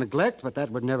dental neglect, but that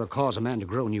would never cause a man to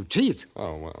grow new teeth.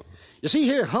 Oh, well. You see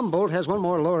here, Humboldt has one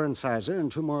more lower incisor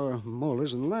and 2 more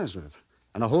molars than Lazarus.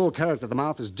 And the whole character of the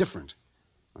mouth is different.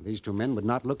 Well, these 2 men would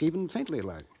not look even faintly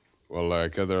alike. Well,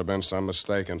 could there have been some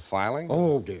mistake in filing?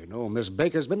 Oh, dear, no. Miss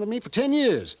Baker's been with me for 10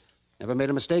 years. Never made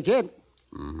a mistake yet.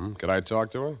 Mm-hmm. Could I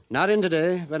talk to her? Not in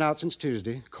today. Been out since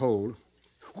Tuesday. Cold.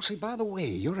 Oh, say, by the way,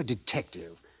 you're a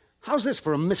detective. How's this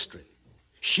for a mystery?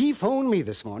 She phoned me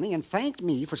this morning and thanked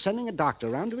me for sending a doctor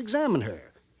around to examine her.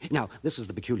 Now, this is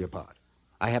the peculiar part.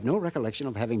 I have no recollection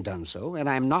of having done so, and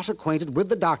I'm not acquainted with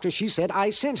the doctor she said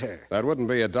I sent her. That wouldn't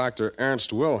be a Dr.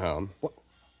 Ernst Wilhelm.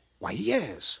 Why,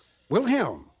 yes.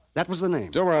 Wilhelm. That was the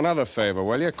name. Do her another favor,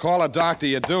 will you? Call a doctor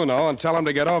you do know and tell him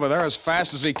to get over there as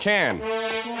fast as he can.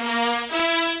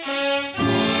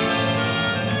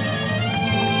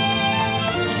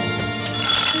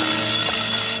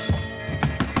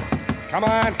 Come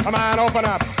on, open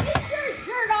up. Get your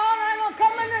shirt on. I'm going to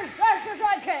come in as fast as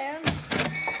I can.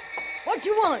 What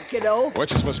you want, kiddo?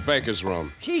 Which is Miss Baker's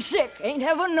room? She's sick. Ain't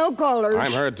having no callers.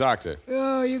 I'm her doctor.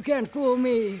 Oh, you can't fool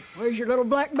me. Where's your little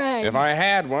black bag? If I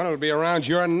had one, it would be around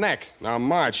your neck. Now,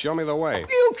 March, show me the way.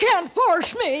 You can't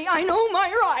force me. I know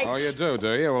my rights. Oh, you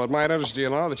do you? Well, it might interest you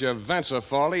to know that your vents are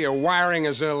faulty, your wiring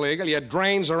is illegal, your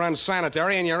drains are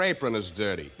unsanitary, and your apron is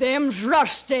dirty. Them's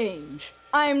rust stains.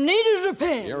 I'm neat as a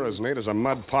pin. You're as neat as a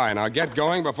mud pie. Now get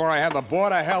going before I have the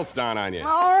Board of Health down on you.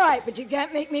 All right, but you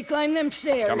can't make me climb them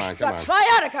stairs. Come on. Got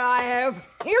sciatica, I have.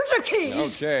 Here's the keys.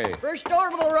 Okay. First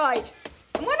door to the right.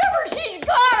 And whenever she's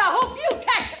gone, I hope you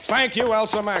catch it. Thank you,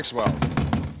 Elsa Maxwell.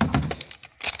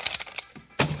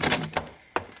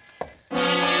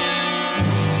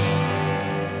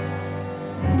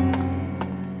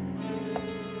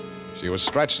 She was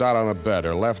stretched out on a bed,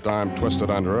 her left arm twisted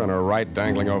under her and her right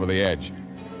dangling over the edge.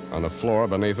 On the floor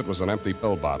beneath it was an empty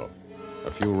pill bottle.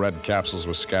 A few red capsules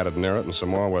were scattered near it, and some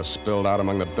more were spilled out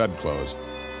among the bedclothes.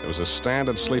 It was a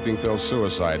standard sleeping pill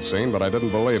suicide scene, but I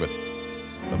didn't believe it.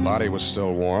 The body was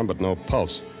still warm, but no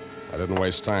pulse. I didn't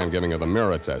waste time giving her the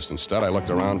mirror test. Instead, I looked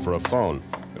around for a phone.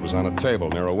 It was on a table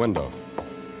near a window.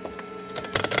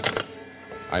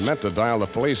 I meant to dial the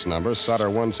police number, Sutter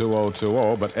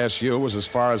 12020, but SU was as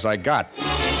far as I got.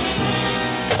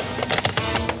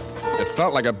 It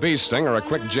felt like a bee sting or a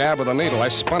quick jab with a needle. I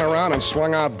spun around and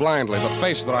swung out blindly. The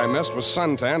face that I missed was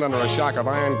suntanned under a shock of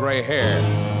iron gray hair.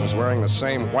 It was wearing the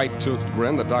same white-toothed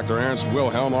grin that Dr. Ernst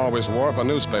Wilhelm always wore for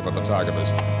newspaper photographers.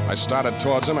 I started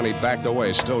towards him, and he backed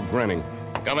away, still grinning.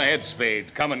 Come ahead,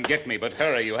 Spade. Come and get me, but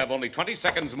hurry. You have only 20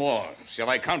 seconds more. Shall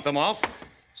I count them off?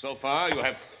 So far, you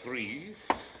have 3,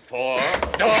 4,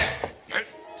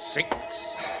 6,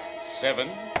 7,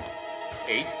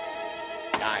 8,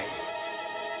 9, 10.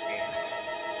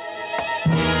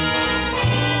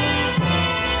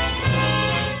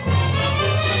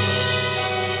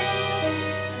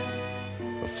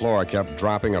 The floor kept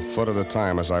dropping a foot at a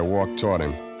time as I walked toward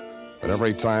him. But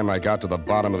every time I got to the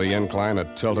bottom of the incline,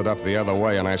 it tilted up the other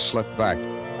way, and I slipped back.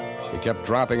 He kept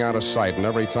dropping out of sight, and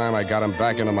every time I got him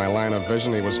back into my line of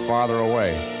vision, he was farther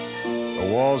away.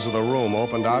 The walls of the room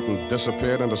opened out and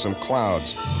disappeared into some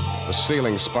clouds. The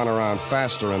ceiling spun around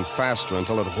faster and faster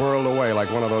until it whirled away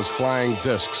like one of those flying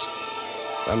discs.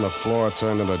 Then the floor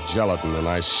turned into gelatin, and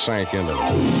I sank into it.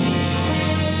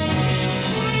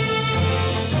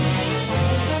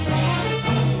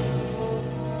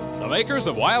 The makers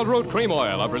of Wild Root Cream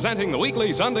Oil, are presenting the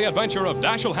weekly Sunday adventure of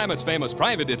Dashiell Hammett's famous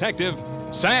private detective,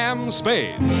 Sam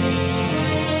Spade.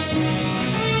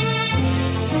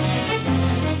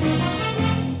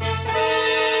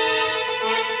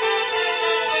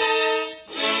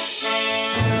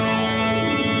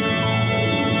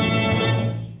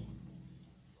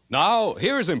 Now,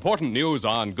 here's important news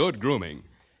on good grooming.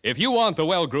 If you want the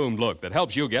well-groomed look that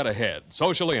helps you get ahead,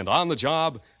 socially and on the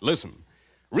job, listen.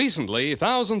 Recently,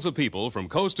 thousands of people from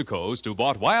coast to coast who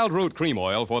bought Wild Root Cream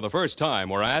Oil for the first time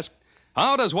were asked,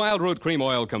 how does Wild Root Cream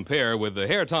Oil compare with the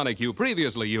hair tonic you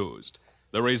previously used?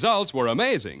 The results were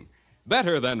amazing.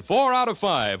 Better than 4 out of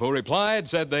 5 who replied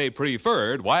said they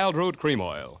preferred Wild Root Cream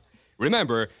Oil.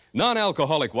 Remember,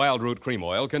 non-alcoholic Wild Root Cream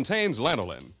Oil contains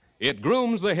lanolin. It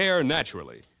grooms the hair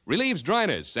naturally, relieves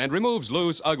dryness, and removes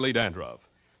loose, ugly dandruff.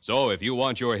 So if you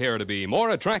want your hair to be more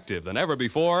attractive than ever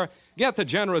before, get the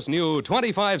generous new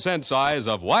 25-cent size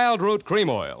of Wild Root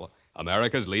Cream Oil,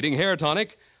 America's leading hair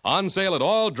tonic, on sale at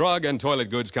all drug and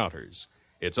toilet goods counters.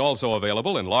 It's also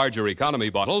available in larger economy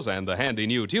bottles and the handy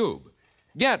new tube.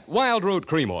 Get Wild Root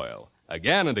Cream Oil.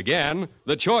 Again and again,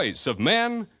 the choice of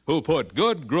men who put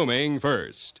good grooming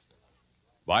first.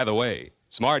 By the way,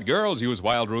 smart girls use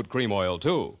Wild Root Cream Oil,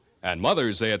 too. And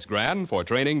mothers say it's grand for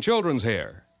training children's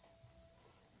hair.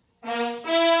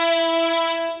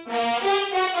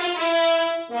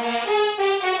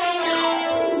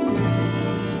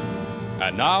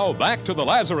 And now, back to the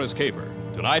Lazarus caper.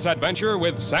 Tonight's adventure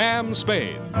with Sam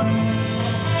Spade.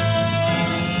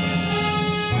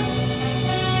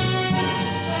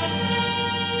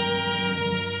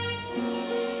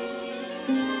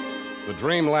 The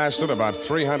dream lasted about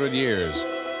 300 years.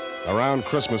 Around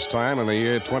Christmas time in the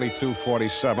year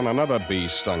 2247, another bee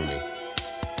stung me.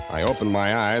 I opened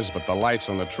my eyes, but the lights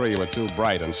on the tree were too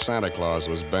bright, and Santa Claus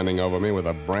was bending over me with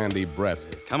a brandy breath.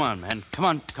 Come on, man. Come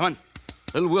on.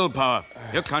 Little willpower.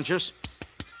 You're conscious.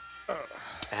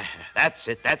 That's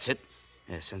it.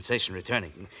 Sensation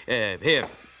returning. Here,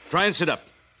 try and sit up.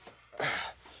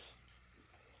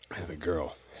 The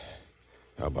girl.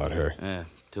 How about her?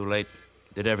 Too late.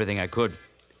 Did everything I could.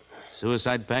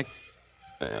 Suicide pact?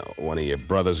 One of your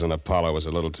brothers in Apollo was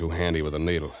a little too handy with a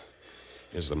needle.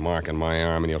 Here's the mark on my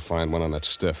arm, and you'll find one on that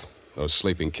stiff. Those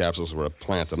sleeping capsules were a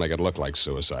plant to make it look like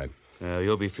suicide.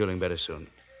 You'll be feeling better soon.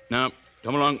 Now,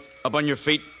 come along. Up on your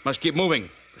feet. Must keep moving.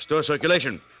 Restore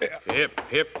circulation. Hip.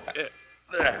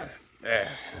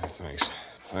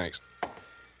 Thanks.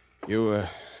 You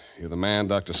the man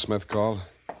Dr. Smith called?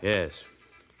 Yes.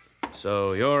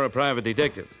 So you're a private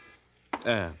detective.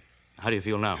 How do you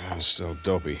feel now? I'm still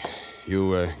dopey.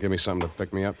 You give me something to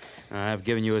pick me up? I've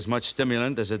given you as much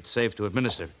stimulant as it's safe to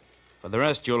administer. For the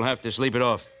rest, you'll have to sleep it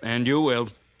off. And you will.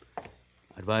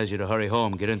 I advise you to hurry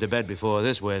home. Get into bed before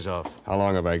this wears off. How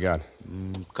long have I got?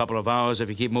 A couple of hours if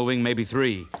you keep moving, maybe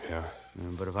 3. Yeah.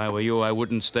 But if I were you, I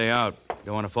wouldn't stay out. You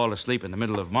don't want to fall asleep in the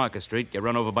middle of Market Street, get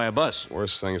run over by a bus.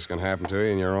 Worst things can happen to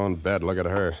you in your own bed. Look at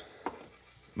her.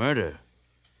 Murder?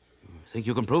 Think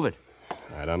you can prove it?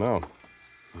 I don't know.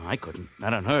 I couldn't.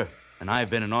 Not on her. And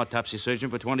I've been an autopsy surgeon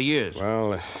for 20 years.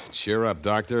 Well, cheer up,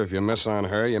 Doctor. If you miss on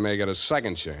her, you may get a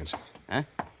second chance. Huh?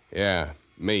 Yeah,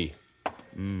 me.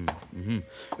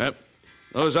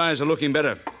 Those eyes are looking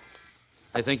better.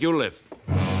 I think you'll live.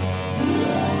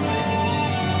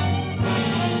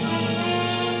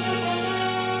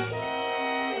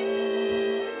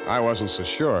 I wasn't so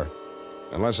sure.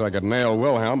 Unless I could nail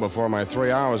Wilhelm before my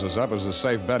 3 hours was up, it was a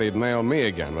safe bet he'd nail me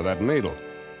again with that needle.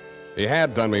 He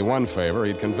had done me one favor.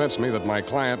 He'd convinced me that my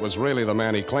client was really the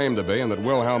man he claimed to be and that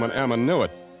Wilhelm and Emma knew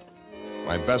it.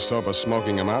 My best hope of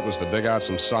smoking him out was to dig out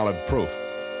some solid proof.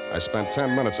 I spent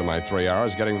 10 minutes of my 3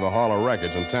 hours getting to the Hall of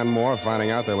Records and 10 more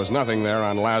finding out there was nothing there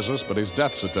on Lazarus but his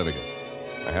death certificate.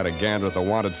 I had a gander at the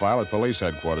wanted file at police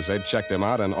headquarters. They'd checked him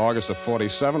out in August of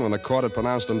 47 when the court had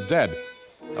pronounced him dead.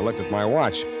 I looked at my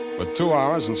watch. With 2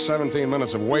 hours and 17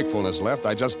 minutes of wakefulness left,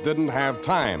 I just didn't have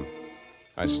time.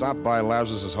 I stopped by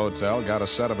Lazarus' hotel, got a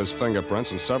set of his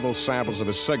fingerprints and several samples of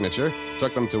his signature,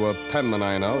 took them to a penman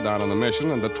I know down on the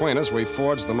Mission, and between us, we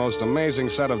forged the most amazing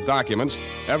set of documents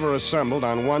ever assembled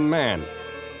on one man.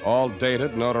 All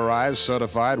dated, notarized,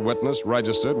 certified, witnessed,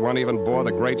 registered, one even bore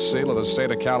the great seal of the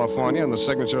state of California and the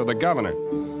signature of the governor.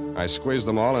 I squeezed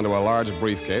them all into a large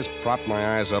briefcase, propped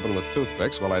my eyes open with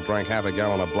toothpicks while I drank half a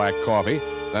gallon of black coffee,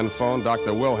 then phoned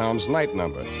Dr. Wilhelm's night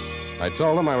number. I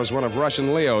told him I was one of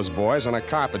Russian Leo's boys, and a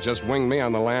cop had just winged me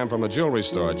on the lam from a jewelry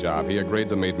store job. He agreed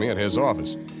to meet me at his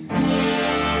office.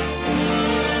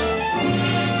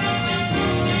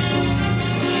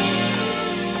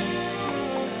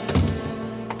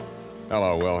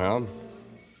 Hello, Wilhelm.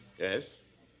 Yes?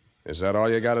 Is that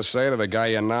all you got to say to the guy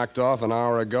you knocked off an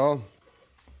hour ago?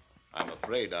 I'm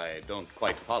afraid I don't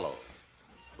quite follow.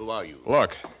 Who are you?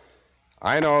 Look,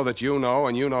 I know that you know,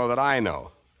 and you know that I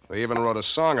know. They even wrote a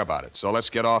song about it. So let's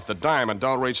get off the dime and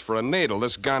don't reach for a needle.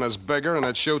 This gun is bigger and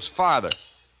it shoots farther.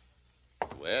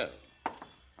 Well,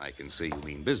 I can see you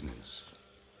mean business.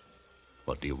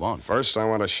 What do you want? First, I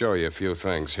want to show you a few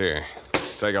things. Here,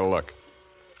 take a look.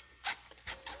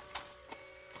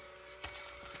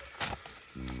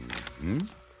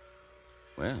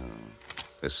 Well,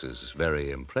 this is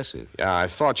very impressive. Yeah, I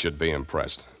thought you'd be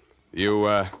impressed.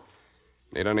 You,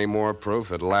 need any more proof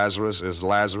that Lazarus is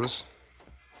Lazarus?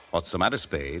 What's the matter,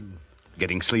 Spade?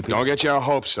 Getting sleepy? Don't get your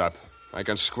hopes up. I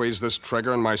can squeeze this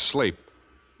trigger in my sleep.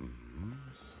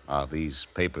 Are these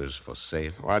papers for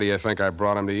sale? Why do you think I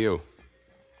brought them to you?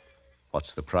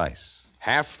 What's the price?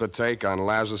 Half the take on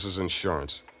Lazarus's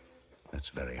insurance. That's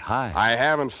very high. I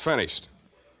haven't finished.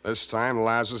 This time,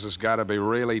 Lazarus has got to be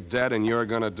really dead, and you're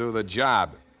going to do the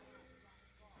job.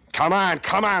 Come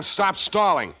on, stop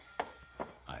stalling.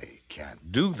 I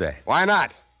can't do that. Why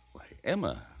not? Why,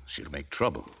 Emma, she'll make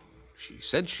trouble. She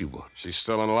said she would. She's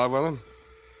still in love with him?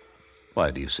 Why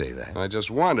do you say that? I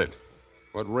just wondered.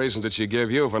 What reason did she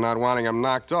give you for not wanting him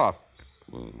knocked off?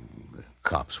 Well, the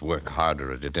cops work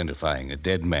harder at identifying a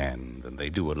dead man than they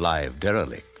do a live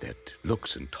derelict that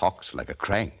looks and talks like a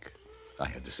crank. I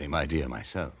had the same idea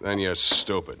myself. Then you're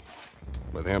stupid.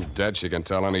 With him dead, she can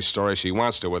tell any story she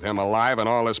wants to. With him alive and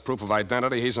all this proof of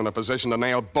identity, he's in a position to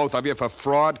nail both of you for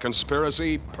fraud,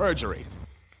 conspiracy, perjury.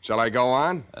 Shall I go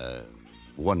on?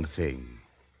 One thing.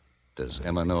 Does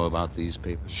Emma know about these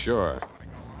papers? Sure.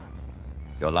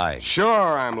 You're lying.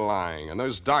 Sure, I'm lying. And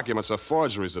those documents are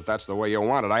forgeries if that's the way you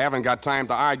want it. I haven't got time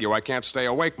to argue. I can't stay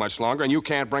awake much longer, and you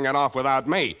can't bring it off without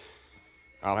me.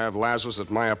 I'll have Lazarus at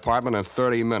my apartment in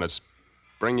 30 minutes.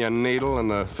 Bring your needle and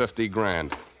the 50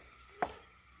 grand.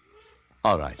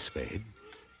 All right, Spade.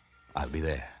 I'll be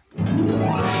there.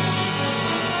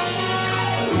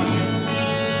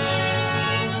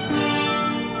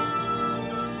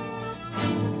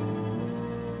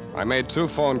 I made 2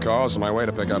 phone calls on my way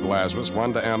to pick up Lazarus,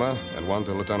 one to Emma and one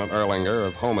to Lieutenant Erlinger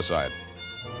of homicide.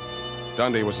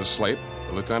 Dundee was asleep.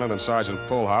 The lieutenant and Sergeant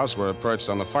Poolhouse were perched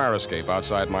on the fire escape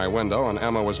outside my window, and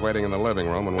Emma was waiting in the living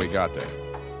room when we got there.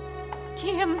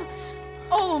 Tim.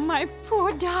 Oh, my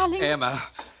poor darling. Emma,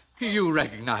 you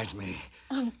recognize me.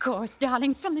 Of course,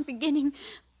 darling, from the beginning.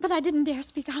 But I didn't dare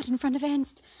speak out in front of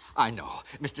Ernst. I know.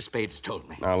 Mr. Spade's told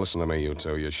me. Now, listen to me, you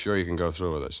two. You're sure you can go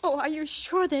through with this? Oh, are you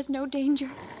sure there's no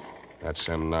danger? That's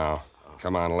him now.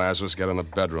 Come on, Lazarus, get in the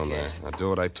bedroom there. Now, do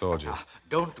what I told you.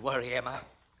 Don't worry, Emma.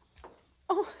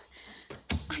 Oh,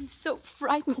 I'm so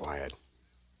frightened. Quiet.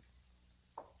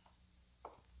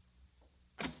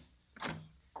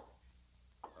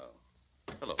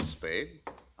 Hello, Spade.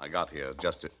 I got here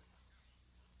just at...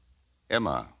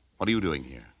 Emma, what are you doing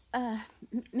here?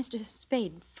 Mr.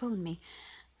 Spade phoned me.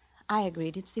 I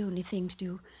agreed. It's the only thing to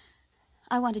do.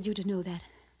 I wanted you to know that.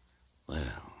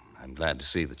 Well, I'm glad to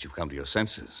see that you've come to your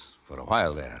senses. For a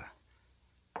while there.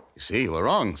 You see, you were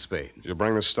wrong, Spade. Did you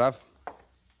bring the stuff?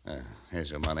 Here's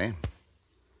your money.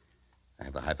 I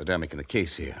have the hypodermic in the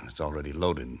case here, and it's already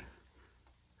loaded.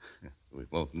 We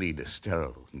won't need a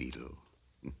sterile needle.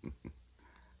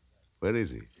 Where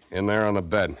is he? In there on the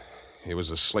bed. He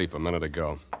was asleep a minute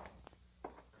ago.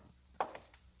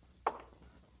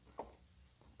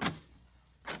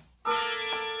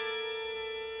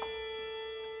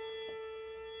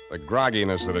 The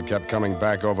grogginess that had kept coming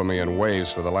back over me in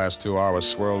waves for the last 2 hours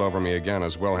swirled over me again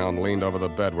as Wilhelm leaned over the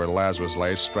bed where Lazarus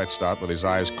lay, stretched out with his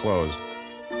eyes closed.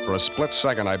 For a split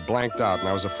second, I blanked out, and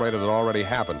I was afraid it had already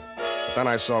happened. But then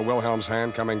I saw Wilhelm's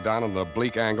hand coming down at an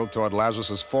oblique angle toward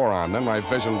Lazarus's forearm. Then my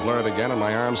vision blurred again, and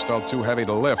my arms felt too heavy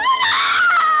to lift.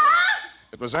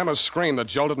 It was Emma's scream that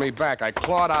jolted me back. I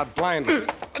clawed out blindly.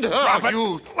 Drop it.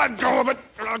 You let go of it.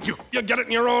 You get it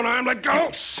in your own arm. Let go.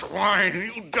 You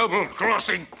swine. You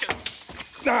double-crossing.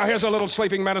 Now, here's a little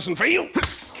sleeping medicine for you.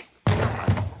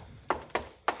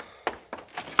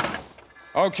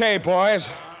 Okay, boys.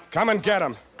 Come and get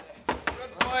him.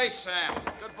 Good boy, Sam.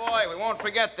 Good boy. We won't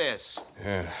forget this.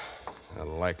 Yeah, a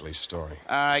likely story.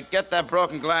 All right, get that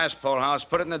broken glass, Polehouse.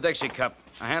 Put it in the Dixie cup.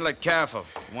 Now, handle it careful.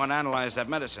 We want to analyze that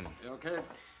medicine. You okay?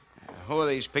 Who are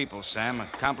these people, Sam?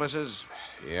 Accomplices?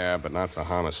 Yeah, but not for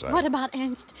homicide. What about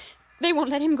Ernst? They won't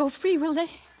let him go free, will they?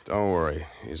 Don't worry.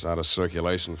 He's out of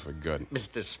circulation for good.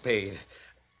 Mr. Spade.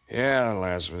 Yeah,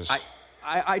 Lazarus.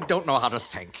 I don't know how to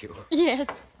thank you. Yes.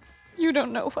 You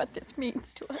don't know what this means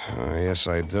to us. Yes,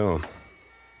 I do.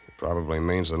 It probably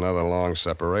means another long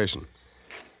separation.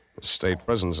 The state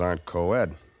prisons aren't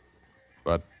co-ed.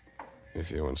 But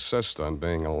if you insist on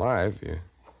being alive, you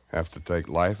have to take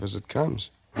life as it comes.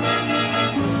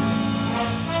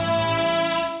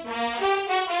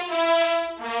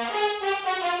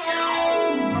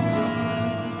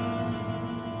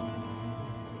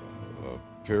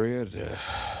 Period.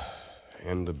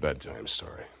 End of bedtime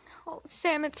story. Oh,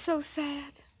 Sam, it's so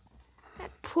sad.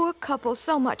 That poor couple,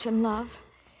 so much in love.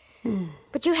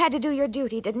 But you had to do your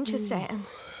duty, didn't you, Sam?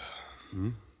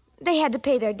 They had to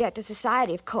pay their debt to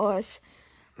society, of course.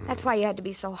 That's why you had to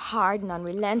be so hard and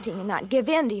unrelenting and not give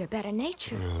in to your better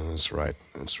nature. Oh, that's right.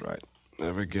 That's right.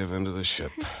 Never give in to the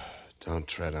ship. Don't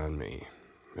tread on me.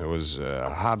 It was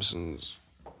Hobson.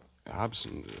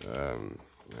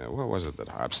 What was it that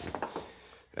Hobson?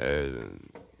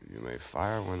 You may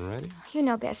fire when ready. You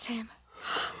know best, Sam.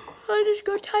 I'll just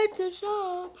go type this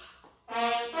up.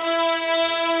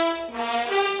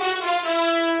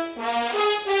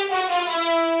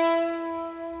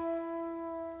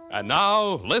 And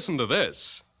now, listen to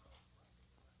this.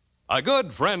 A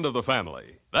good friend of the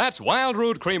family. That's Wild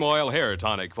Root Cream Oil Hair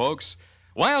Tonic, folks.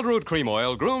 Wild Root Cream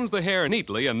Oil grooms the hair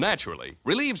neatly and naturally,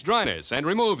 relieves dryness, and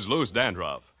removes loose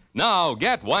dandruff. Now,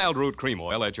 get Wild Root Cream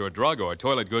Oil at your drug or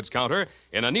toilet goods counter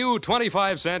in a new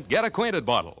 25-cent Get Acquainted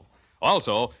bottle.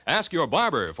 Also, ask your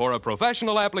barber for a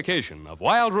professional application of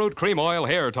Wild Root Cream Oil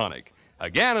Hair Tonic.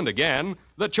 Again and again,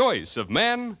 the choice of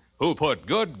men who put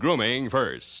good grooming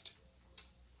first.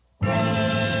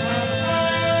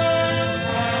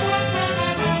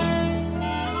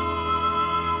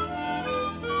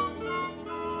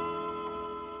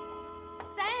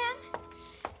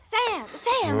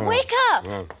 Sam, wake up.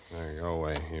 Well, there, go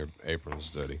away. Your apron's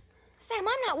dirty. Sam,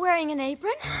 I'm not wearing an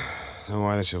apron. Then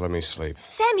why don't you let me sleep?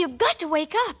 Sam, you've got to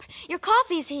wake up. Your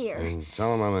coffee's here. And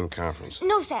tell them I'm in conference.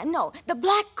 No, Sam, no. The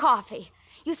black coffee.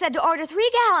 You said to order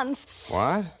 3 gallons.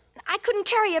 What? I couldn't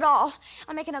carry it all.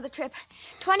 I'll make another trip.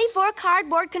 24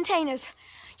 cardboard containers.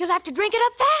 You'll have to drink it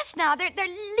up fast now. They're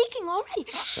leaking already.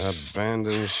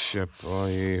 Abandon ship, all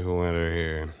ye who enter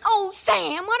here. Oh,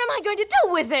 Sam, what am I going to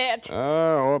do with it?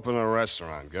 Open a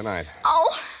restaurant. Good night.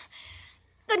 Oh,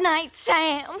 good night,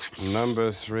 Sam.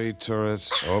 Number 3 turret,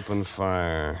 open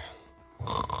fire.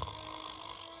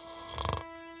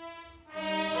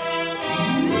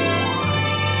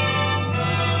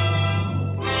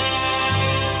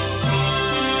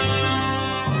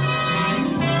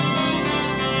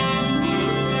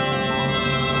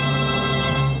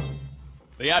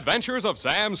 The Adventures of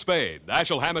Sam Spade,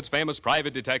 Dashiell Hammett's famous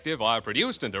private detective, are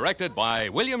produced and directed by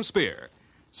William Spear.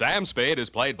 Sam Spade is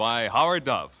played by Howard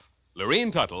Duff.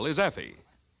 Lorene Tuttle is Effie.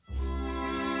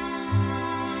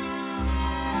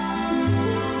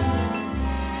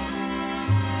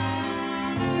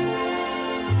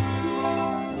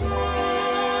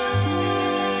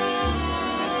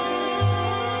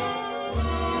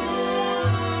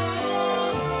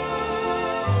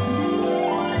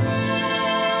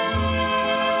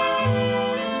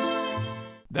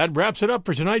 That wraps it up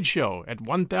for tonight's show at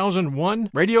 1001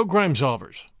 Radio Crime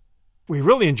Solvers. We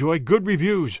really enjoy good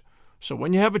reviews, so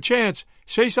when you have a chance,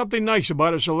 say something nice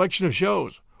about a selection of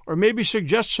shows, or maybe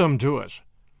suggest some to us.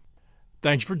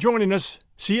 Thanks for joining us.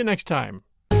 See you next time.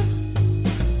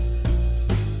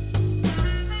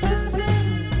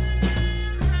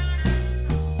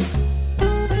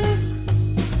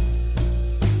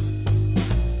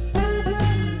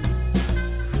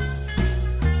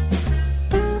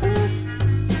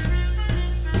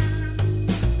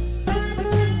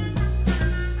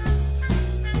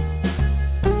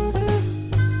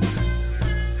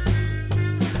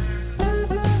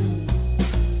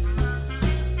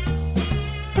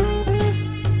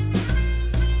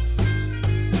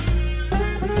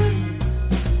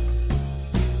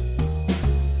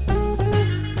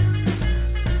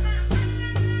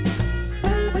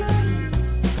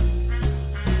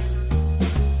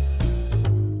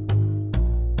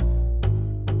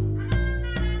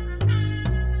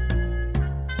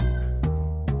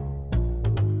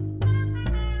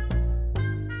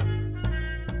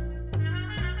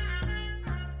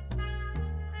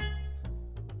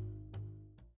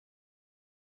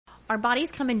 Our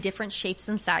bodies come in different shapes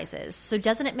and sizes, so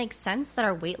doesn't it make sense that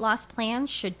our weight loss plans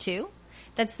should too?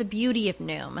 That's the beauty of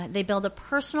Noom. They build a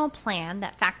personal plan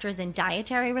that factors in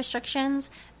dietary restrictions,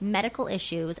 medical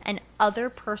issues, and other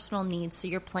personal needs so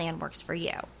your plan works for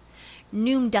you.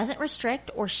 Noom doesn't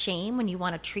restrict or shame when you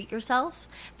want to treat yourself.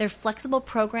 Their flexible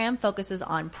program focuses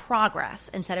on progress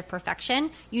instead of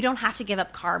perfection. You don't have to give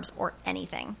up carbs or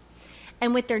anything.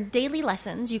 And with their daily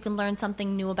lessons, you can learn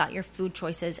something new about your food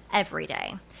choices every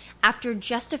day. After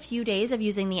just a few days of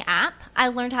using the app, I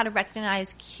learned how to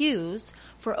recognize cues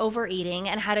for overeating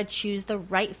and how to choose the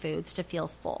right foods to feel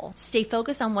full. Stay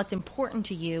focused on what's important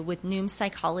to you with Noom's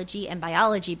psychology and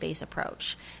biology-based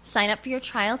approach. Sign up for your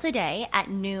trial today at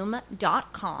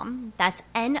Noom.com. That's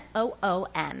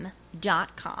NOOM.com.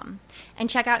 And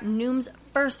check out Noom's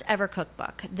first ever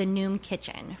cookbook, The Noom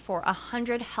Kitchen, for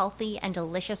 100 healthy and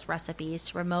delicious recipes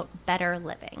to promote better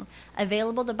living.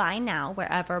 Available to buy now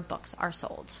wherever books are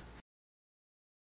sold.